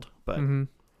world. But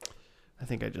I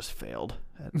think I just failed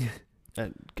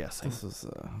at guessing.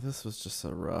 This was just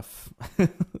a rough,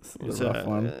 It's rough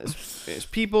one. It's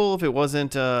people. If it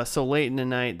wasn't so late in the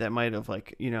night, that might have I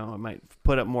might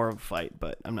put up more of a fight,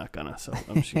 but I'm not gonna. So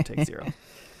I'm just gonna take 0.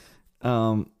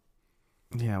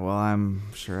 Yeah. Well,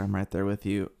 I'm sure I'm right there with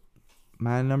you.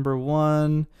 My number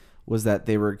 1 was that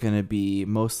they were gonna be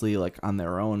mostly like on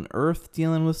their own Earth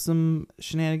dealing with some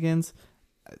shenanigans.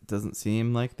 It doesn't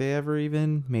seem like they ever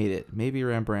even made it. Maybe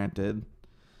Rembrandt did.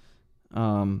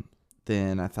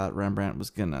 Then I thought Rembrandt was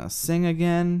gonna sing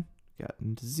again. Got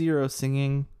 0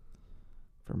 singing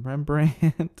from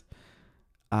Rembrandt.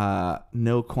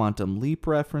 No Quantum Leap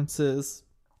references.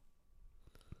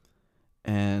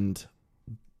 And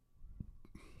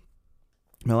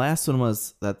my last one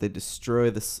was that they destroy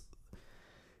this.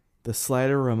 The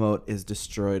slider remote is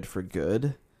destroyed for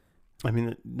good. I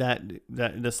mean that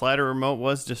the slider remote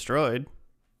was destroyed.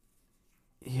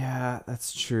 Yeah,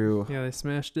 that's true. Yeah, they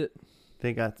smashed it.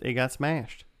 It got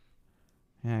smashed.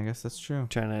 Yeah, I guess that's true.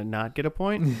 Trying to not get a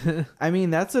point. I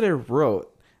mean, that's what I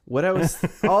wrote. What I was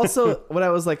also what I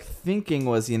was like thinking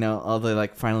was, they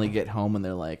like finally get home and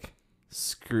they're like,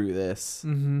 screw this.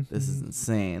 Mm-hmm. This is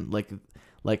insane.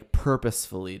 Like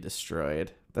purposefully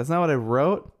destroyed. That's not what I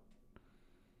wrote.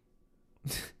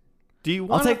 Do you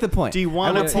want? I'll take the point. Do you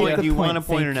want a point? Do you want a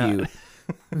point or not?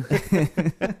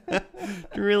 Thank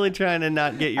You're really trying to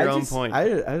not get your own point.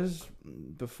 I just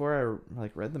before I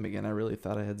read them again, I really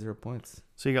thought I had 0 points.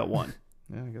 So you got 1.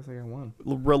 Yeah, I guess I got 1.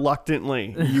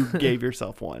 Reluctantly, you gave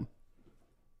yourself 1.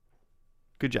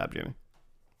 Good job, Jimmy.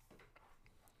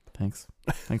 Thanks,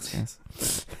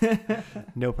 guys.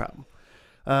 No problem.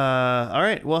 All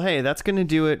right. Well, hey, that's going to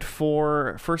do it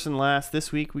for First and Last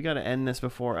this week. We got to end this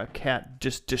before a cat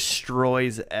just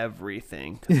destroys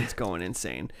everything because it's going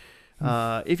insane.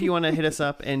 If you want to hit us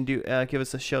up and give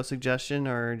us a show suggestion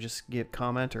or just give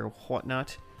comment or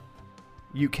whatnot,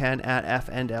 you can at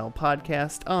FNL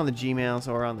Podcast on the Gmails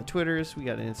or on the Twitters. We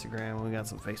got an Instagram. We got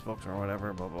some Facebooks or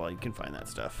whatever. Blah, blah, blah. You can find that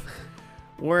stuff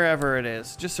wherever it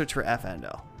is. Just search for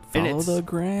FNL. Follow the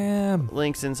gram.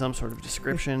 Links in some sort of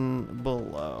description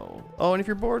below. Oh, and if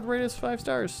you're bored, rate us 5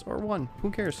 stars or 1. Who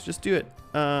cares? Just do it.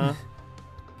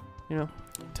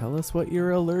 Tell us what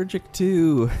you're allergic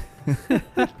to.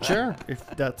 Sure. If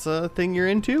that's a thing you're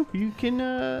into, you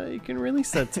can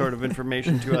release that sort of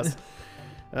information to us.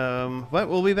 But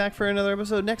we'll be back for another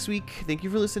episode next week. Thank you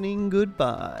for listening.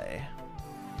 Goodbye.